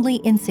increasingly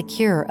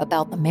insecure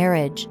about the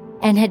marriage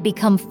and had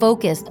become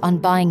focused on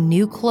buying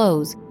new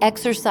clothes,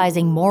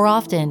 exercising more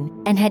often,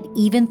 and had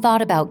even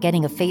thought about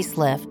getting a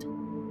facelift.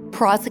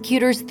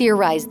 Prosecutors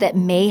theorized that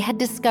May had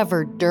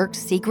discovered Dirk's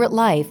secret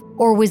life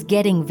or was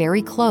getting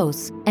very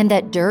close, and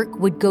that Dirk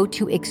would go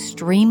to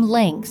extreme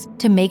lengths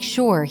to make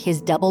sure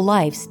his double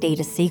life stayed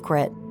a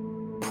secret.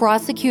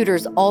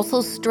 Prosecutors also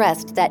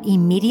stressed that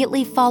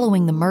immediately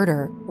following the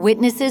murder,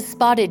 witnesses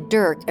spotted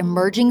Dirk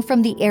emerging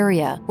from the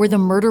area where the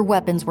murder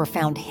weapons were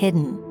found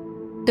hidden.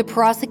 The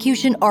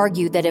prosecution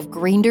argued that if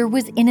Greineder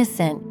was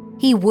innocent,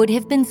 he would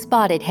have been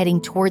spotted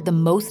heading toward the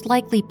most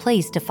likely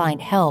place to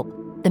find help,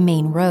 the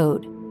main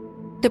road.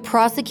 The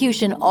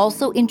prosecution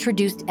also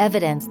introduced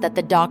evidence that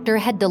the doctor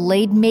had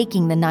delayed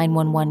making the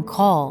 911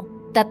 call,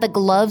 that the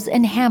gloves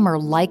and hammer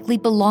likely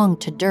belonged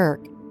to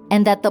Dirk,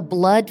 and that the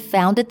blood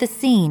found at the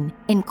scene,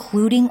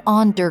 including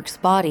on Dirk's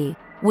body,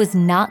 was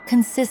not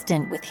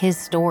consistent with his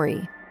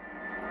story.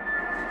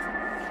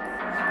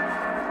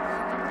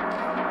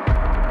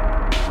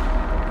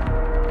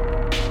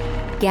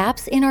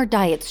 Gaps in our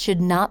diets should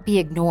not be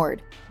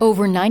ignored.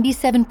 Over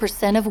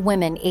 97% of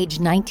women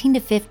aged 19 to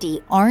 50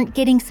 aren't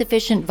getting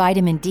sufficient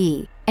vitamin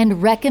D,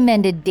 and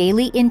recommended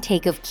daily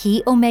intake of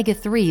key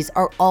omega-3s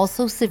are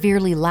also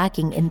severely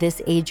lacking in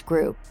this age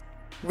group.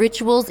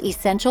 Ritual's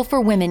Essential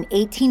for Women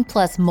 18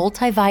 Plus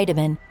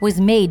multivitamin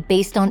was made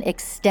based on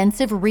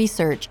extensive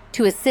research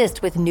to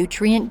assist with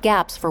nutrient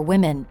gaps for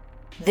women.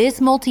 This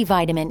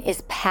multivitamin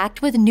is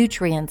packed with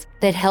nutrients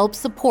that help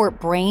support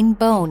brain,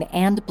 bone,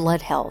 and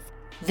blood health.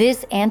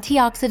 This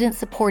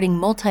antioxidant-supporting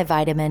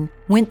multivitamin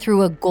went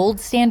through a gold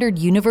standard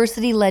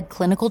university-led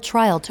clinical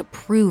trial to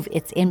prove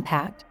its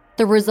impact.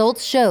 The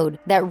results showed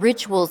that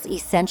Ritual's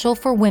Essential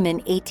for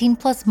Women 18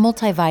 Plus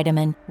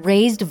multivitamin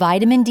raised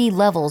vitamin D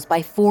levels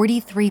by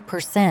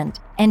 43%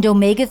 and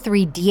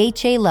omega-3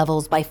 DHA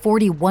levels by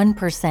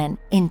 41%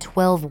 in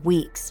 12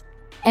 weeks.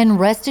 And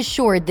rest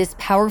assured, this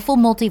powerful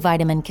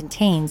multivitamin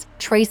contains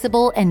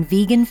traceable and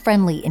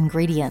vegan-friendly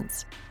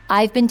ingredients.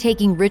 I've been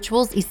taking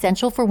Ritual's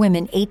Essential for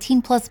Women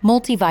 18 Plus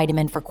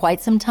multivitamin for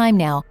quite some time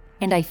now,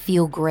 and I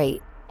feel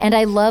great. And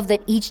I love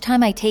that each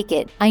time I take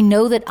it, I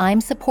know that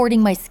I'm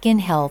supporting my skin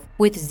health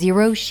with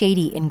zero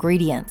shady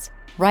ingredients.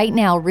 Right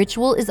now,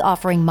 Ritual is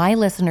offering my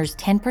listeners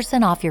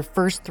 10% off your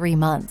first 3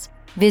 months.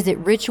 Visit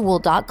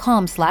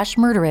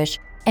ritual.com/murderish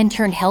and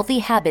turn healthy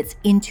habits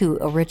into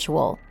a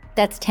ritual.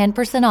 That's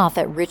 10% off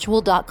at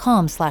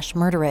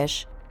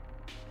ritual.com/murderish.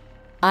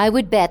 I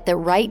would bet that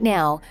right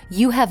now,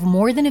 you have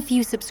more than a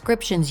few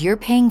subscriptions you're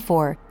paying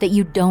for that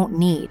you don't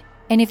need.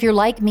 And if you're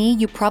like me,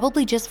 you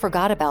probably just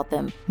forgot about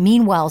them.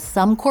 Meanwhile,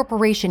 some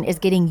corporation is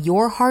getting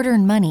your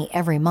hard-earned money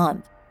every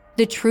month.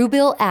 The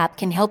Truebill app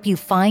can help you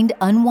find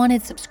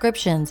unwanted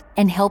subscriptions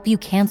and help you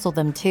cancel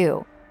them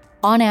too.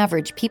 On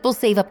average, people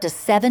save up to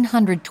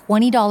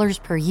 $720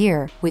 per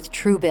year with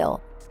Truebill.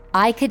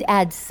 I could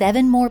add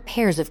 7 more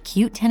pairs of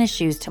cute tennis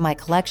shoes to my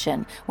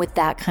collection with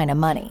that kind of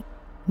money.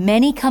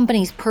 Many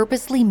companies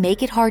purposely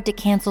make it hard to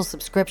cancel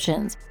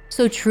subscriptions,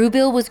 so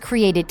Truebill was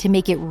created to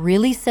make it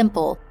really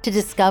simple to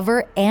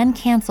discover and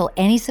cancel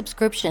any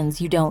subscriptions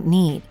you don't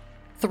need.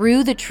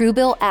 Through the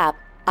Truebill app,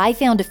 I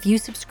found a few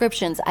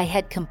subscriptions I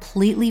had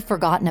completely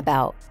forgotten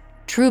about.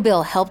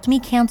 Truebill helped me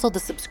cancel the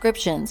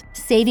subscriptions,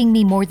 saving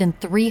me more than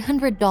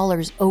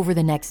 $300 over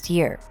the next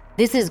year.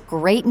 This is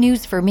great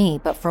news for me,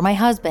 but for my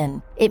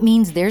husband, it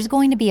means there's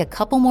going to be a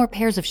couple more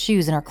pairs of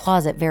shoes in our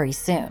closet very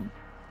soon.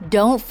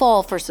 Don't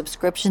fall for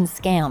subscription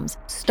scams.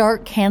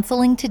 Start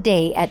canceling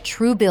today at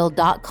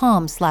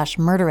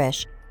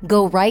Truebill.com/murderish.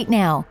 Go right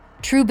now,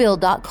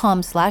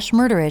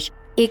 Truebill.com/murderish.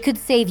 It could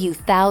save you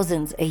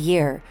thousands a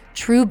year.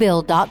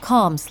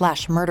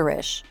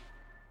 Truebill.com/murderish.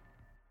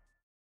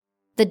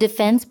 The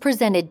defense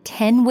presented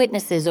 10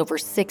 witnesses over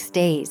 6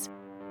 days.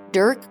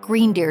 Dirk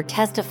Greineder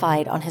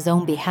testified on his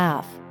own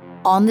behalf.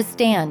 On the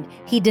stand,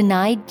 he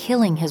denied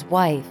killing his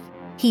wife.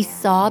 He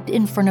sobbed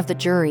in front of the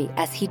jury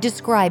as he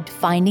described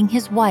finding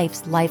his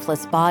wife's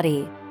lifeless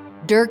body.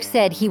 Dirk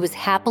said he was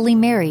happily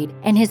married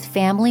and his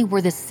family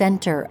were the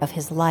center of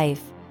his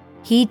life.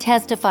 He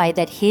testified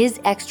that his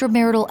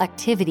extramarital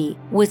activity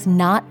was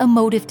not a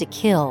motive to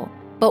kill,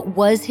 but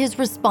was his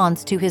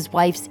response to his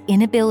wife's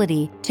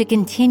inability to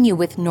continue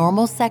with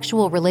normal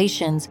sexual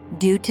relations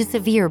due to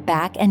severe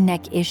back and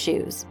neck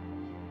issues.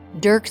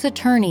 Dirk's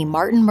attorney,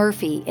 Martin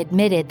Murphy,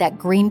 admitted that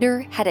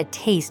Greineder had a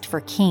taste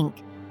for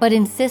kink, but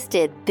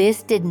insisted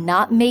this did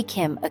not make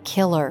him a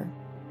killer.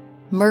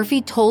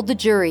 Murphy told the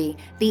jury,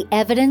 "The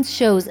evidence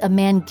shows a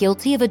man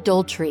guilty of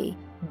adultery,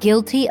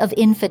 guilty of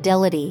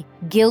infidelity,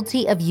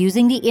 guilty of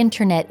using the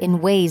internet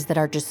in ways that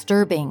are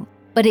disturbing,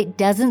 but it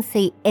doesn't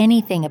say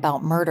anything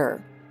about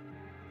murder."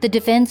 The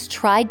defense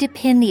tried to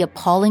pin the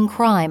appalling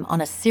crime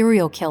on a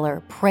serial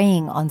killer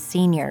preying on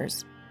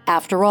seniors.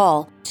 After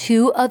all,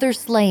 2 other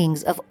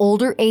slayings of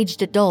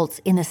older-aged adults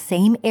in the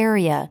same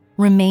area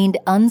remained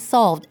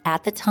unsolved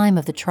at the time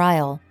of the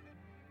trial.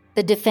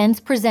 The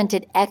defense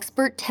presented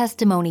expert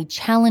testimony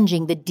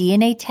challenging the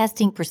DNA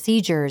testing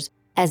procedures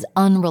as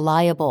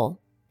unreliable.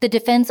 The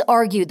defense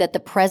argued that the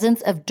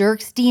presence of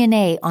Dirk's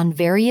DNA on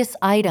various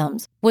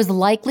items was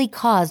likely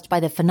caused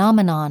by the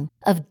phenomenon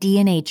of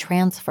DNA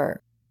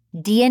transfer.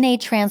 DNA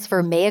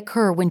transfer may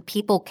occur when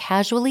people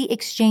casually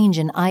exchange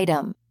an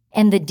item,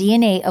 and the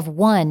DNA of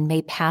one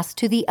may pass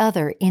to the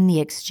other in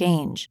the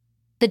exchange.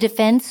 The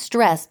defense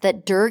stressed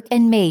that Dirk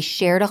and May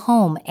shared a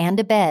home and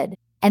a bed,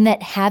 and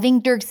that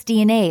having Dirk's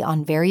DNA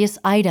on various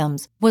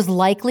items was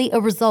likely a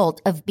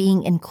result of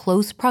being in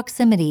close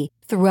proximity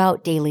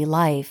throughout daily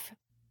life.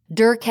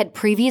 Dirk had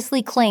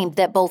previously claimed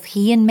that both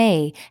he and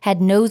May had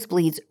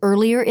nosebleeds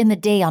earlier in the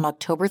day on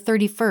October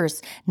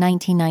 31st,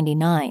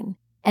 1999,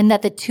 and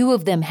that the 2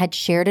 of them had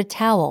shared a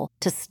towel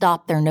to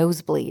stop their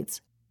nosebleeds.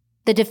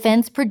 The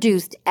defense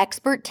produced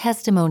expert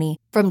testimony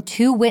from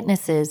 2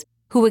 witnesses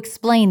who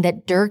explained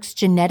that Dirk's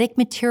genetic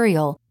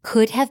material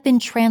could have been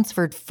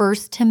transferred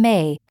first to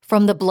May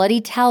from the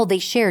bloody towel they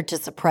shared to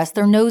suppress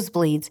their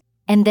nosebleeds,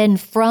 and then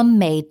from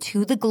May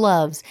to the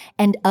gloves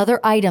and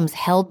other items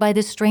held by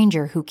the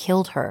stranger who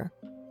killed her.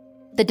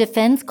 The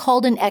defense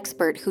called an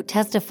expert who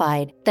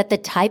testified that the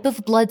type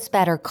of blood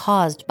spatter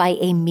caused by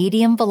a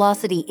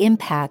medium-velocity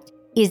impact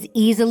is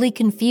easily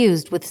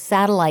confused with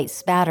satellite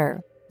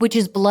spatter, which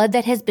is blood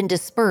that has been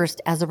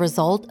dispersed as a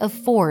result of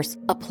force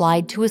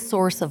applied to a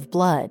source of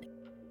blood.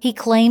 He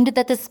claimed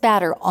that the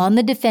spatter on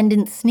the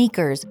defendant's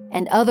sneakers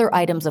and other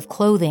items of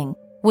clothing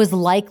was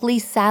likely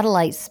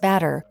satellite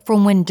spatter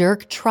from when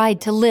Dirk tried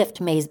to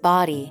lift May's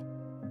body.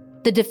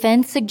 The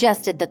defense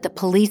suggested that the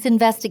police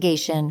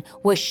investigation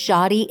was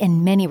shoddy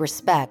in many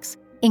respects,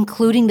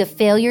 including the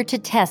failure to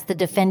test the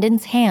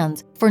defendant's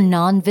hands for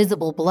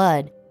non-visible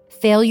blood,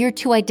 failure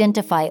to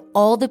identify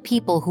all the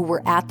people who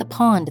were at the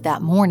pond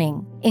that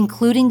morning,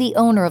 including the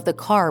owner of the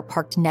car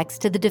parked next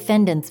to the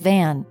defendant's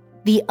van,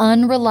 the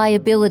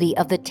unreliability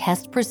of the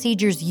test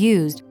procedures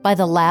used by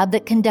the lab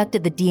that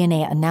conducted the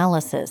DNA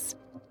analysis,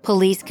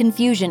 police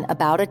confusion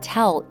about a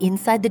towel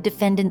inside the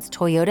defendant's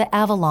Toyota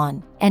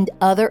Avalon, and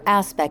other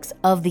aspects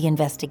of the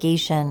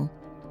investigation.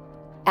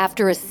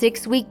 After a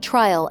 6-week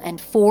trial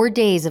and 4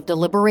 days of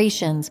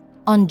deliberations,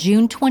 on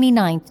June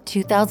 29,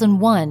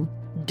 2001,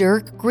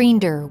 Dirk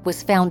Greineder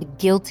was found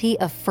guilty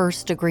of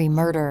first-degree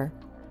murder.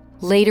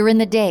 Later in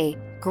the day,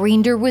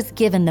 Greineder was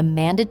given the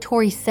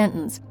mandatory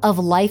sentence of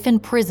life in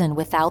prison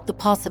without the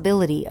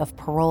possibility of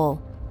parole.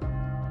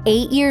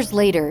 8 years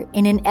later,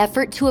 in an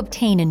effort to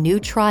obtain a new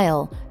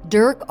trial,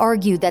 Dirk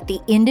argued that the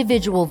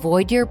individual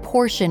voir dire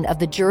portion of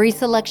the jury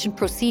selection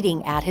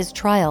proceeding at his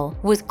trial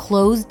was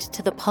closed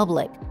to the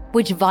public,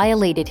 which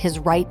violated his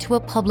right to a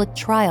public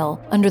trial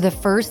under the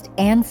First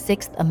and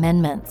Sixth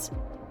Amendments.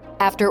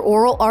 After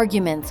oral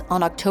arguments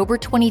on October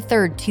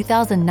 23,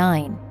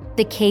 2009,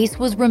 the case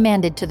was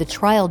remanded to the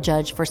trial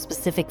judge for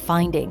specific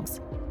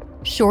findings.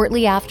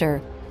 Shortly after,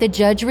 the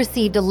judge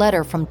received a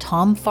letter from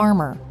Tom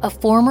Farmer, a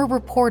former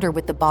reporter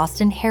with the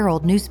Boston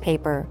Herald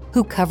newspaper,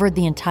 who covered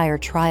the entire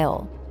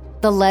trial.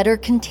 The letter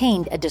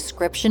contained a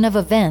description of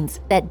events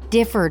that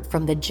differed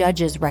from the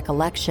judge's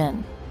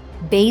recollection.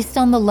 Based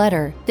on the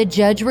letter, the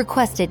judge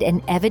requested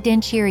an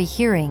evidentiary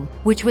hearing,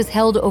 which was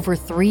held over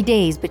 3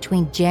 days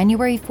between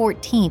January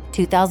 14,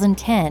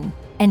 2010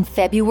 and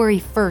February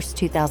 1,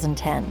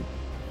 2010.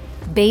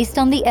 Based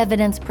on the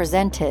evidence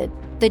presented,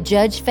 the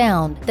judge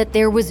found that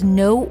there was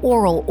no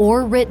oral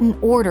or written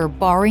order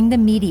barring the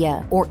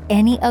media or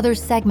any other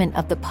segment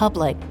of the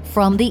public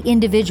from the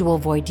individual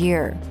voir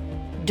dire.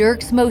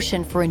 Dirk's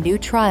motion for a new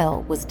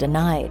trial was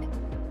denied.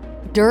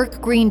 Dirk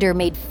Greineder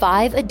made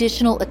 5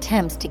 additional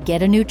attempts to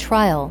get a new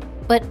trial,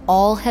 but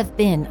all have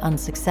been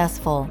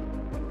unsuccessful.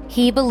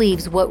 He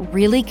believes what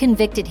really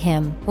convicted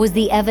him was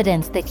the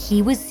evidence that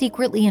he was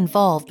secretly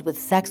involved with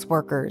sex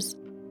workers.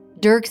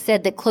 Dirk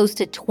said that close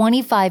to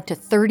 25 to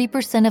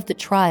 30% of the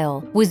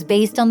trial was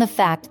based on the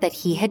fact that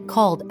he had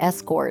called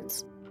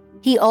escorts.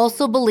 He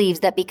also believes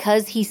that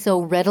because he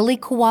so readily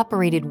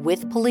cooperated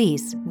with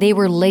police, they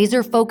were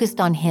laser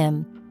focused on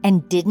him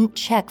and didn't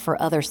check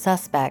for other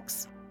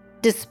suspects.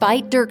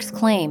 Despite Dirk's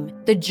claim,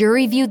 the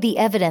jury viewed the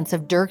evidence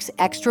of Dirk's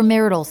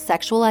extramarital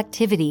sexual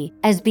activity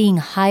as being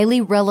highly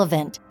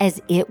relevant,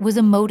 as it was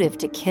a motive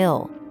to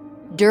kill.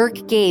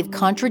 Dirk gave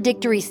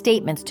contradictory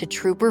statements to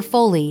Trooper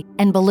Foley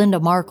and Belinda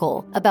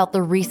Markle about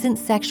the recent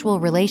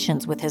sexual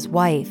relations with his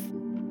wife.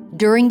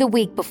 During the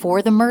week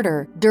before the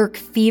murder, Dirk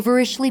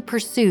feverishly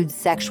pursued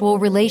sexual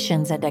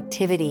relations and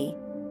activity.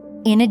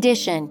 In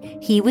addition,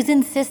 he was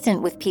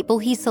insistent with people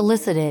he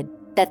solicited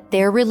that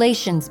their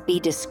relations be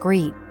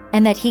discreet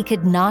and that he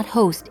could not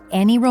host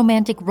any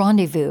romantic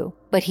rendezvous,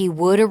 but he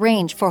would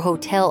arrange for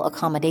hotel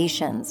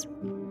accommodations.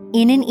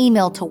 In an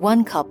email to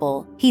one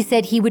couple, he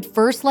said he would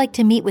first like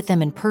to meet with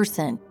them in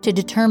person to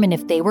determine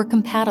if they were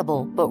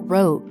compatible, but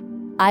wrote,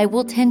 "I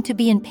will tend to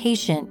be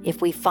impatient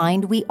if we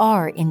find we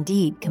are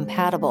indeed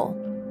compatible."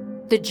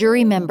 The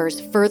jury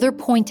members further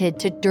pointed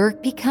to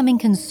Dirk becoming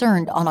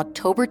concerned on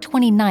October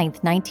 29,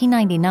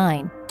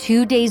 1999,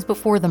 2 days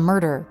before the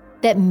murder,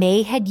 that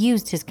May had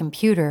used his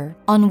computer,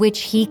 on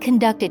which he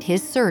conducted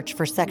his search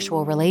for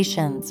sexual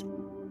relations.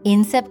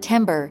 In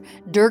September,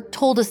 Dirk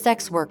told a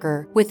sex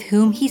worker with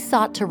whom he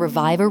sought to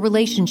revive a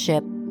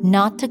relationship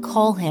not to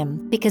call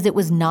him because it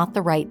was not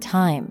the right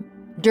time.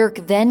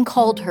 Dirk then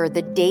called her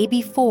the day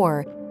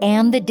before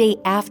and the day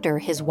after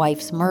his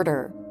wife's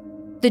murder.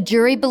 The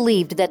jury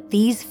believed that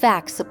these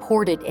facts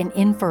supported an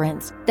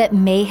inference that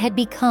May had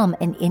become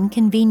an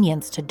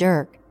inconvenience to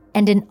Dirk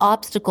and an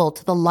obstacle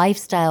to the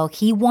lifestyle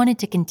he wanted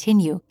to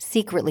continue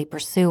secretly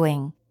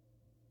pursuing.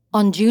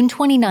 On June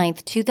 29,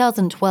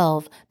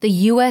 2012, the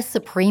U.S.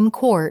 Supreme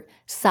Court,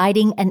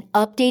 citing an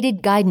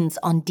updated guidance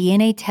on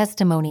DNA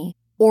testimony,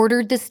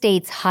 ordered the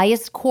state's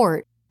highest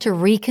court to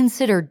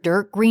reconsider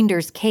Dirk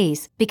Greineder's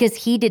case because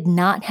he did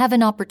not have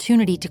an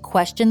opportunity to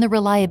question the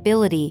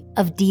reliability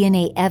of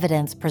DNA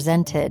evidence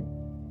presented.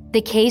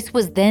 The case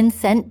was then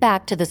sent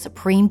back to the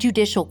Supreme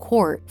Judicial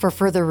Court for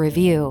further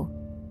review.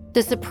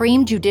 The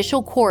Supreme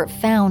Judicial Court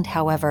found,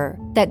 however,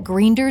 that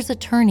Greineder's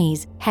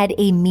attorneys had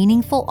a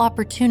meaningful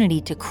opportunity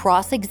to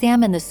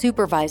cross-examine the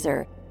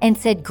supervisor and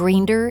said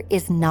Greineder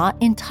is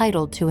not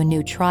entitled to a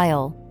new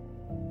trial.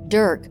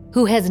 Dirk,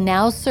 who has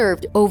now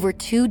served over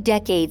 2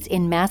 decades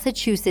in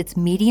Massachusetts'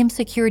 medium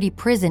security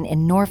prison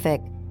in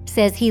Norfolk,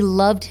 says he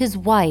loved his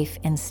wife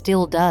and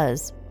still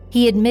does.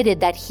 He admitted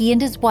that he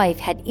and his wife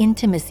had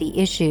intimacy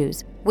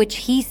issues, which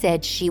he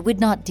said she would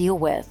not deal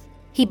with.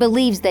 He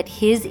believes that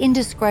his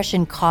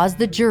indiscretion caused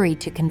the jury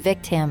to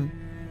convict him.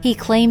 He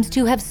claims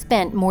to have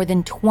spent more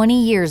than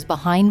 20 years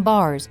behind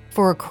bars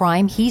for a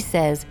crime he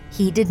says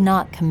he did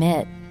not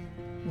commit.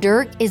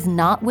 Dirk is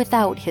not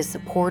without his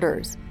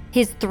supporters.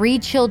 His 3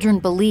 children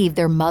believe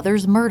their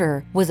mother's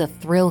murder was a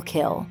thrill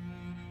kill.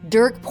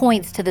 Dirk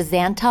points to the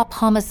Xantop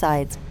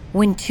homicides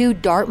when 2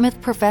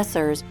 Dartmouth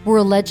professors were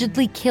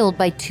allegedly killed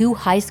by 2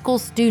 high school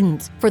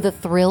students for the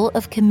thrill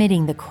of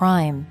committing the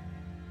crime.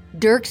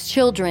 Dirk's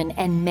children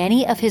and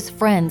many of his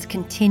friends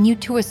continue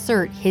to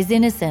assert his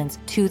innocence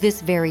to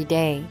this very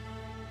day.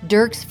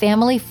 Dirk's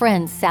family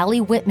friend Sally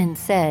Whitman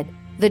said,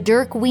 "The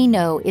Dirk we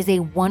know is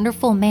a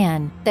wonderful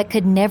man that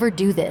could never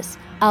do this.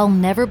 I'll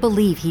never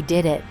believe he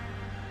did it."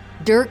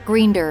 Dirk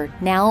Greineder,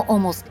 now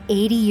almost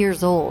 80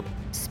 years old,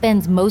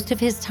 spends most of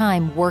his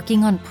time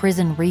working on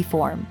prison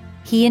reform.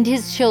 He and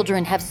his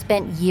children have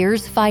spent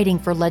years fighting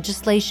for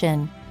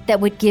legislation that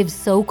would give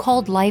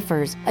so-called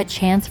lifers a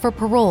chance for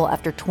parole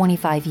after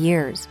 25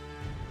 years.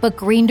 But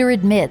Greineder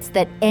admits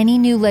that any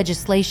new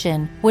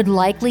legislation would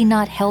likely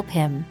not help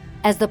him,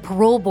 as the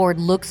parole board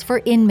looks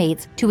for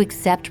inmates to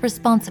accept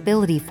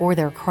responsibility for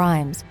their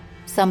crimes,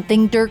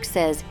 something Dirk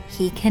says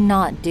he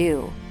cannot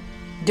do.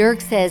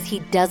 Dirk says he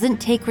doesn't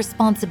take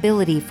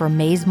responsibility for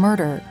May's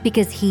murder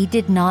because he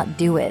did not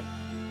do it.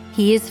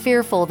 He is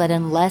fearful that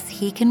unless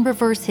he can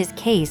reverse his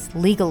case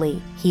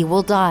legally, he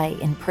will die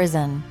in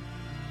prison.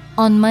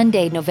 On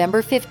Monday,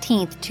 November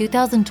 15,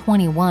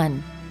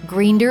 2021,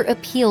 Greineder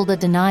appealed a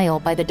denial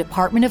by the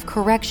Department of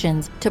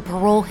Corrections to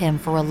parole him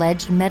for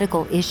alleged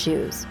medical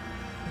issues.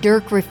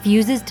 Dirk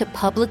refuses to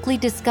publicly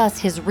discuss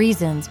his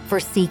reasons for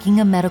seeking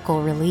a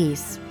medical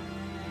release.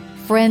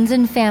 Friends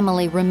and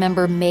family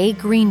remember May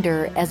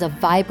Greineder as a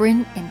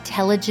vibrant,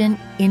 intelligent,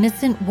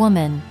 innocent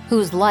woman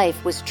whose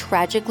life was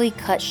tragically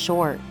cut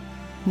short.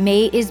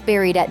 May is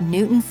buried at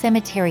Newton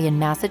Cemetery in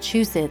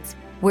Massachusetts,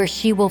 where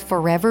she will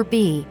forever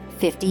be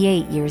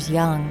 58 years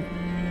young.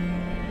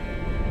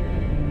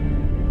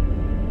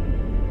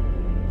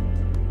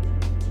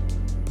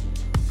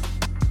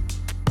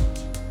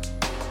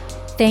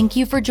 Thank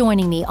you for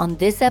joining me on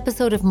this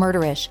episode of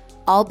Murderish.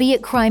 I'll be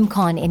at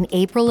CrimeCon in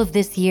April of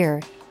this year.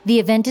 The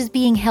event is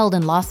being held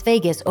in Las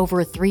Vegas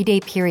over a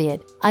 3-day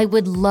period. I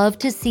would love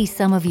to see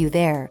some of you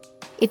there.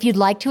 If you'd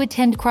like to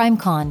attend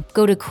CrimeCon,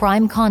 go to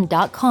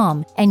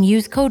crimecon.com and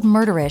use code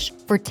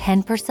Murderish for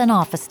 10%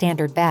 off a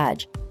standard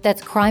badge.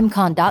 That's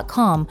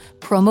crimecon.com,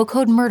 promo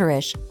code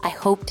Murderish. I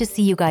hope to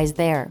see you guys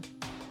there.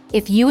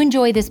 If you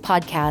enjoy this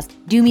podcast,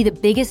 do me the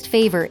biggest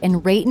favor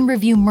and rate and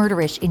review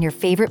Murderish in your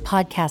favorite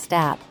podcast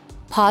app.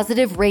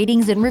 Positive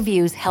ratings and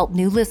reviews help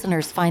new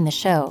listeners find the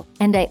show,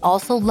 and I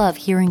also love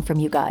hearing from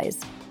you guys.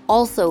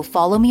 Also,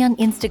 follow me on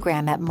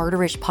Instagram at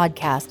Murderish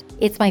Podcast.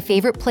 It's my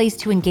favorite place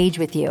to engage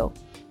with you.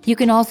 You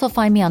can also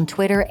find me on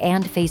Twitter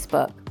and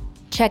Facebook.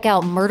 Check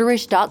out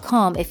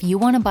murderish.com if you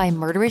want to buy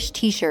Murderish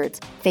t-shirts,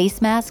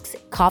 face masks,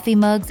 coffee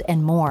mugs,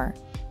 and more.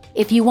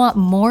 If you want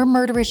more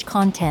Murderish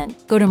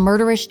content, go to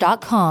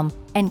murderish.com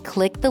and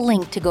click the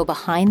link to go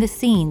behind the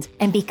scenes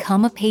and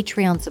become a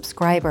Patreon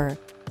subscriber.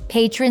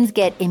 Patrons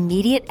get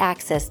immediate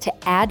access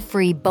to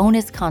ad-free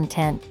bonus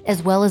content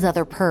as well as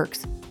other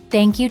perks.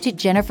 Thank you to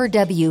Jennifer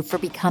W. for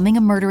becoming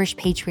a Murderish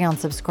Patreon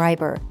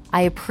subscriber.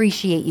 I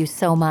appreciate you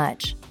so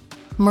much.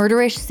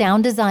 Murderish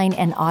sound design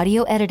and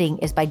audio editing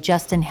is by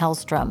Justin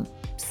Hellstrom.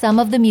 Some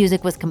of the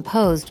music was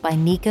composed by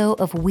Nico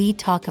of We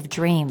Talk of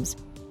Dreams.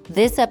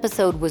 This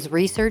episode was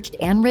researched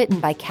and written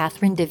by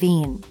Catherine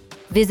Devine.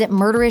 Visit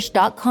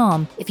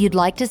murderish.com if you'd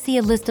like to see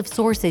a list of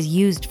sources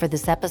used for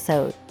this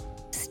episode.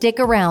 Stick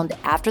around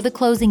after the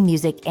closing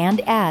music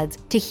and ads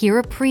to hear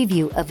a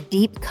preview of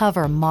Deep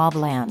Cover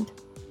Mobland.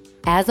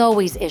 As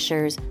always,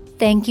 Ishers,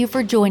 thank you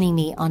for joining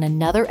me on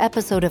another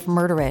episode of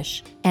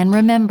Murderish. And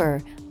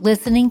remember,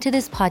 listening to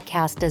this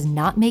podcast does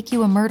not make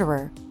you a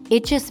murderer.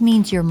 It just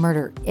means you're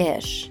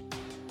murder-ish.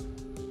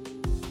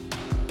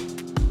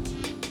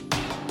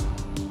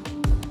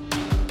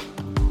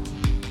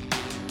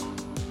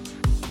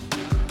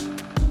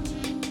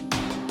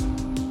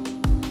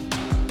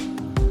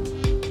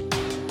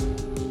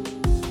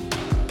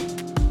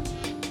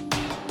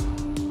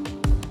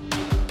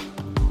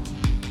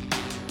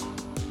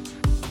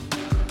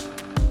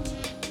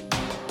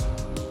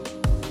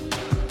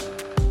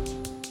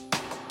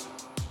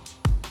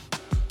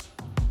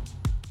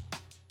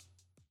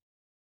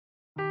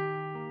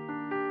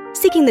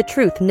 Seeking the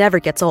truth never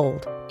gets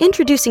old.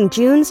 Introducing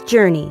June's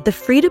Journey, the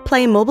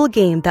free-to-play mobile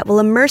game that will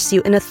immerse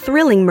you in a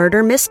thrilling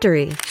murder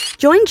mystery.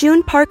 Join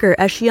June Parker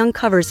as she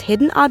uncovers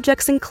hidden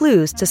objects and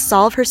clues to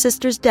solve her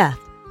sister's death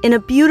in a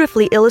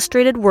beautifully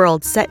illustrated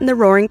world set in the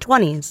Roaring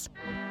 '20s.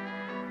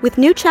 With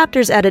new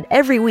chapters added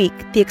every week,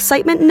 the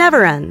excitement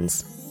never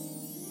ends.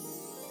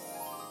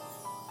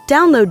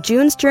 Download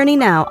June's Journey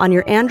now on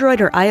your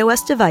Android or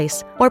iOS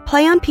device, or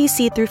play on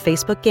PC through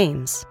Facebook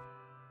Games.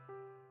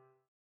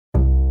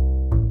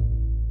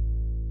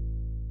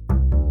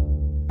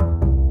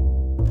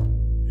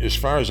 As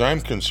far as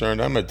I'm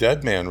concerned, I'm a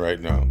dead man right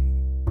now.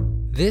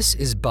 This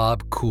is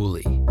Bob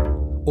Cooley.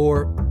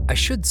 Or, I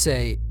should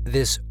say,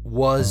 this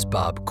was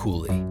Bob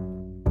Cooley.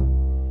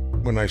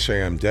 When I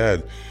say I'm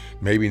dead,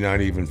 maybe not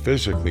even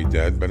physically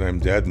dead, but I'm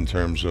dead in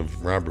terms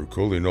of Robert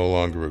Cooley no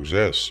longer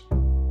exists.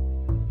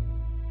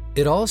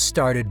 It all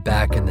started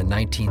back in the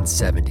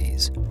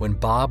 1970s when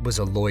Bob was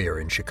a lawyer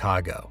in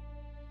Chicago.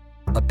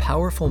 A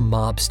powerful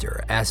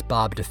mobster asked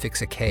Bob to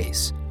fix a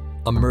case,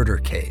 a murder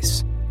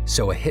case,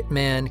 so a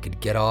hitman could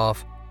get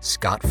off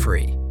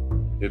scot-free.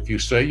 If you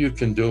say you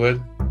can do it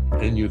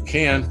and you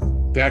can't,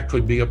 that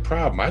could be a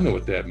problem. I know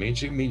what that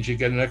means. It means you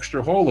get an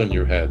extra hole in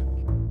your head.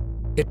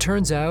 It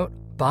turns out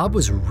Bob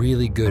was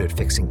really good at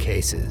fixing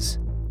cases,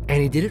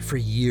 and he did it for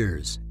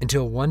years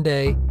until one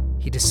day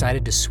he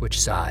decided to switch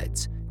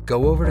sides,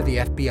 go over to the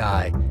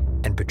FBI,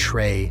 and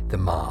betray the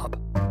mob.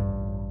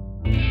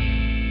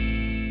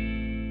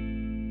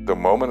 The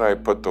moment I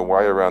put the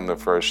wire on the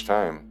first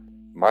time,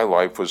 my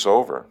life was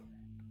over.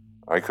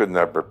 I could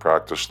never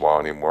practice law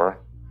anymore.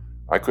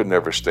 I could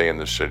never stay in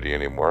the city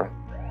anymore.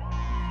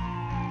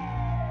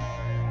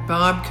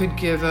 Bob could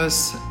give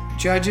us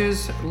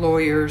judges,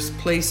 lawyers,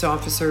 police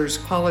officers,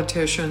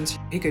 politicians.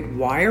 He could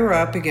wire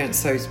up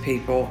against those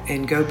people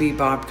and go be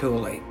Bob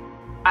Cooley.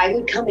 I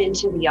would come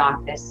into the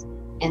office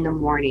in the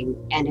morning,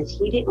 and if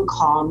he didn't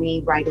call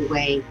me right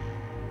away,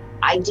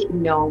 I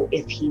didn't know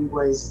if he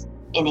was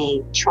in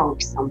a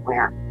trunk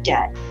somewhere,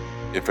 dead.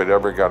 If it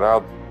ever got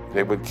out,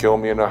 they would kill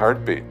me in a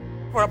heartbeat.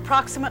 For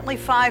approximately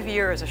 5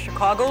 years, a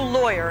Chicago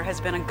lawyer has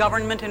been a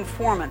government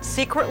informant,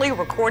 secretly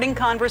recording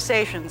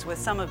conversations with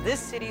some of this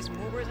city's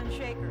movers and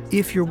shakers.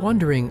 If you're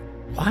wondering,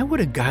 why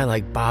would a guy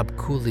like Bob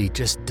Cooley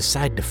just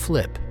decide to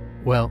flip?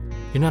 Well,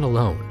 you're not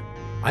alone.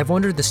 I've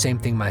wondered the same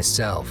thing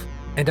myself,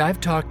 and I've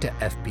talked to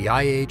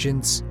FBI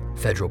agents,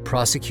 federal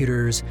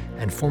prosecutors,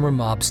 and former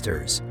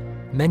mobsters.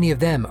 Many of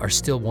them are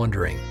still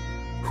wondering,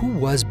 who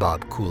was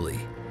Bob Cooley,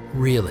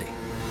 really?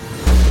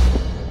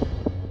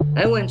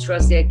 I wouldn't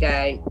trust that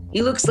guy.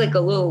 He looks like a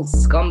little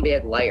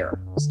scumbag liar,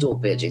 stool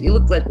pigeon. He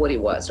looked like what he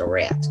was, a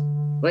rat.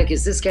 Like,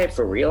 is this guy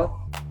for real?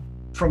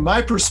 From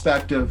my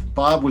perspective,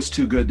 Bob was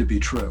too good to be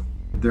true.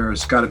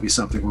 There's got to be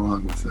something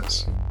wrong with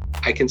this.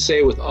 I can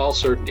say with all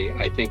certainty,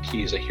 I think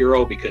he's a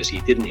hero because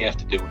he didn't have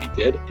to do what he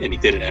did, and he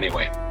did it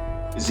anyway.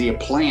 Is he a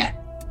plant?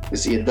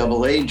 Is he a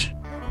double agent?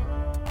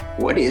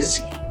 What is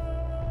he?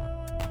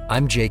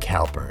 I'm Jake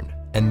Halpern,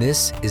 and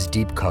this is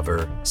Deep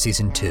Cover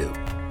Season 2,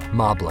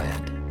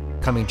 Mobland,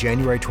 coming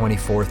January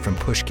 24th from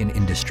Pushkin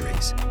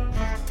Industries. Pleasure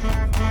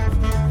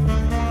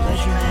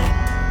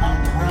man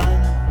on the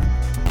run.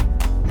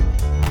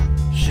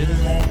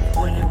 Should've left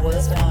when it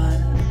was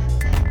fun.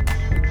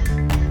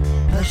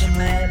 Pleasure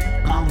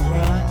man on the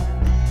run.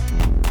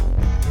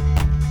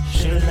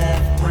 Should've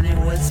left when it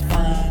was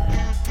fun.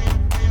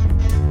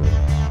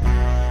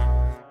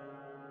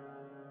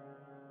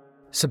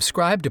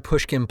 Subscribe to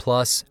Pushkin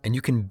Plus, and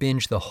you can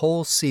binge the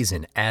whole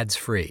season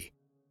ads-free.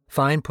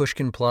 Find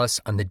Pushkin Plus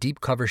on the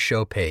Deep Cover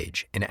Show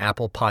page in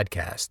Apple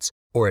Podcasts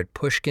or at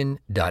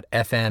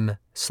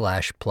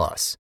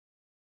pushkin.fm/plus.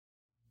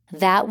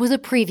 That was a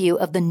preview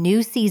of the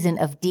new season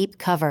of Deep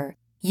Cover.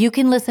 You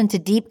can listen to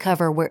Deep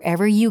Cover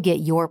wherever you get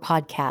your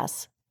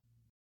podcasts.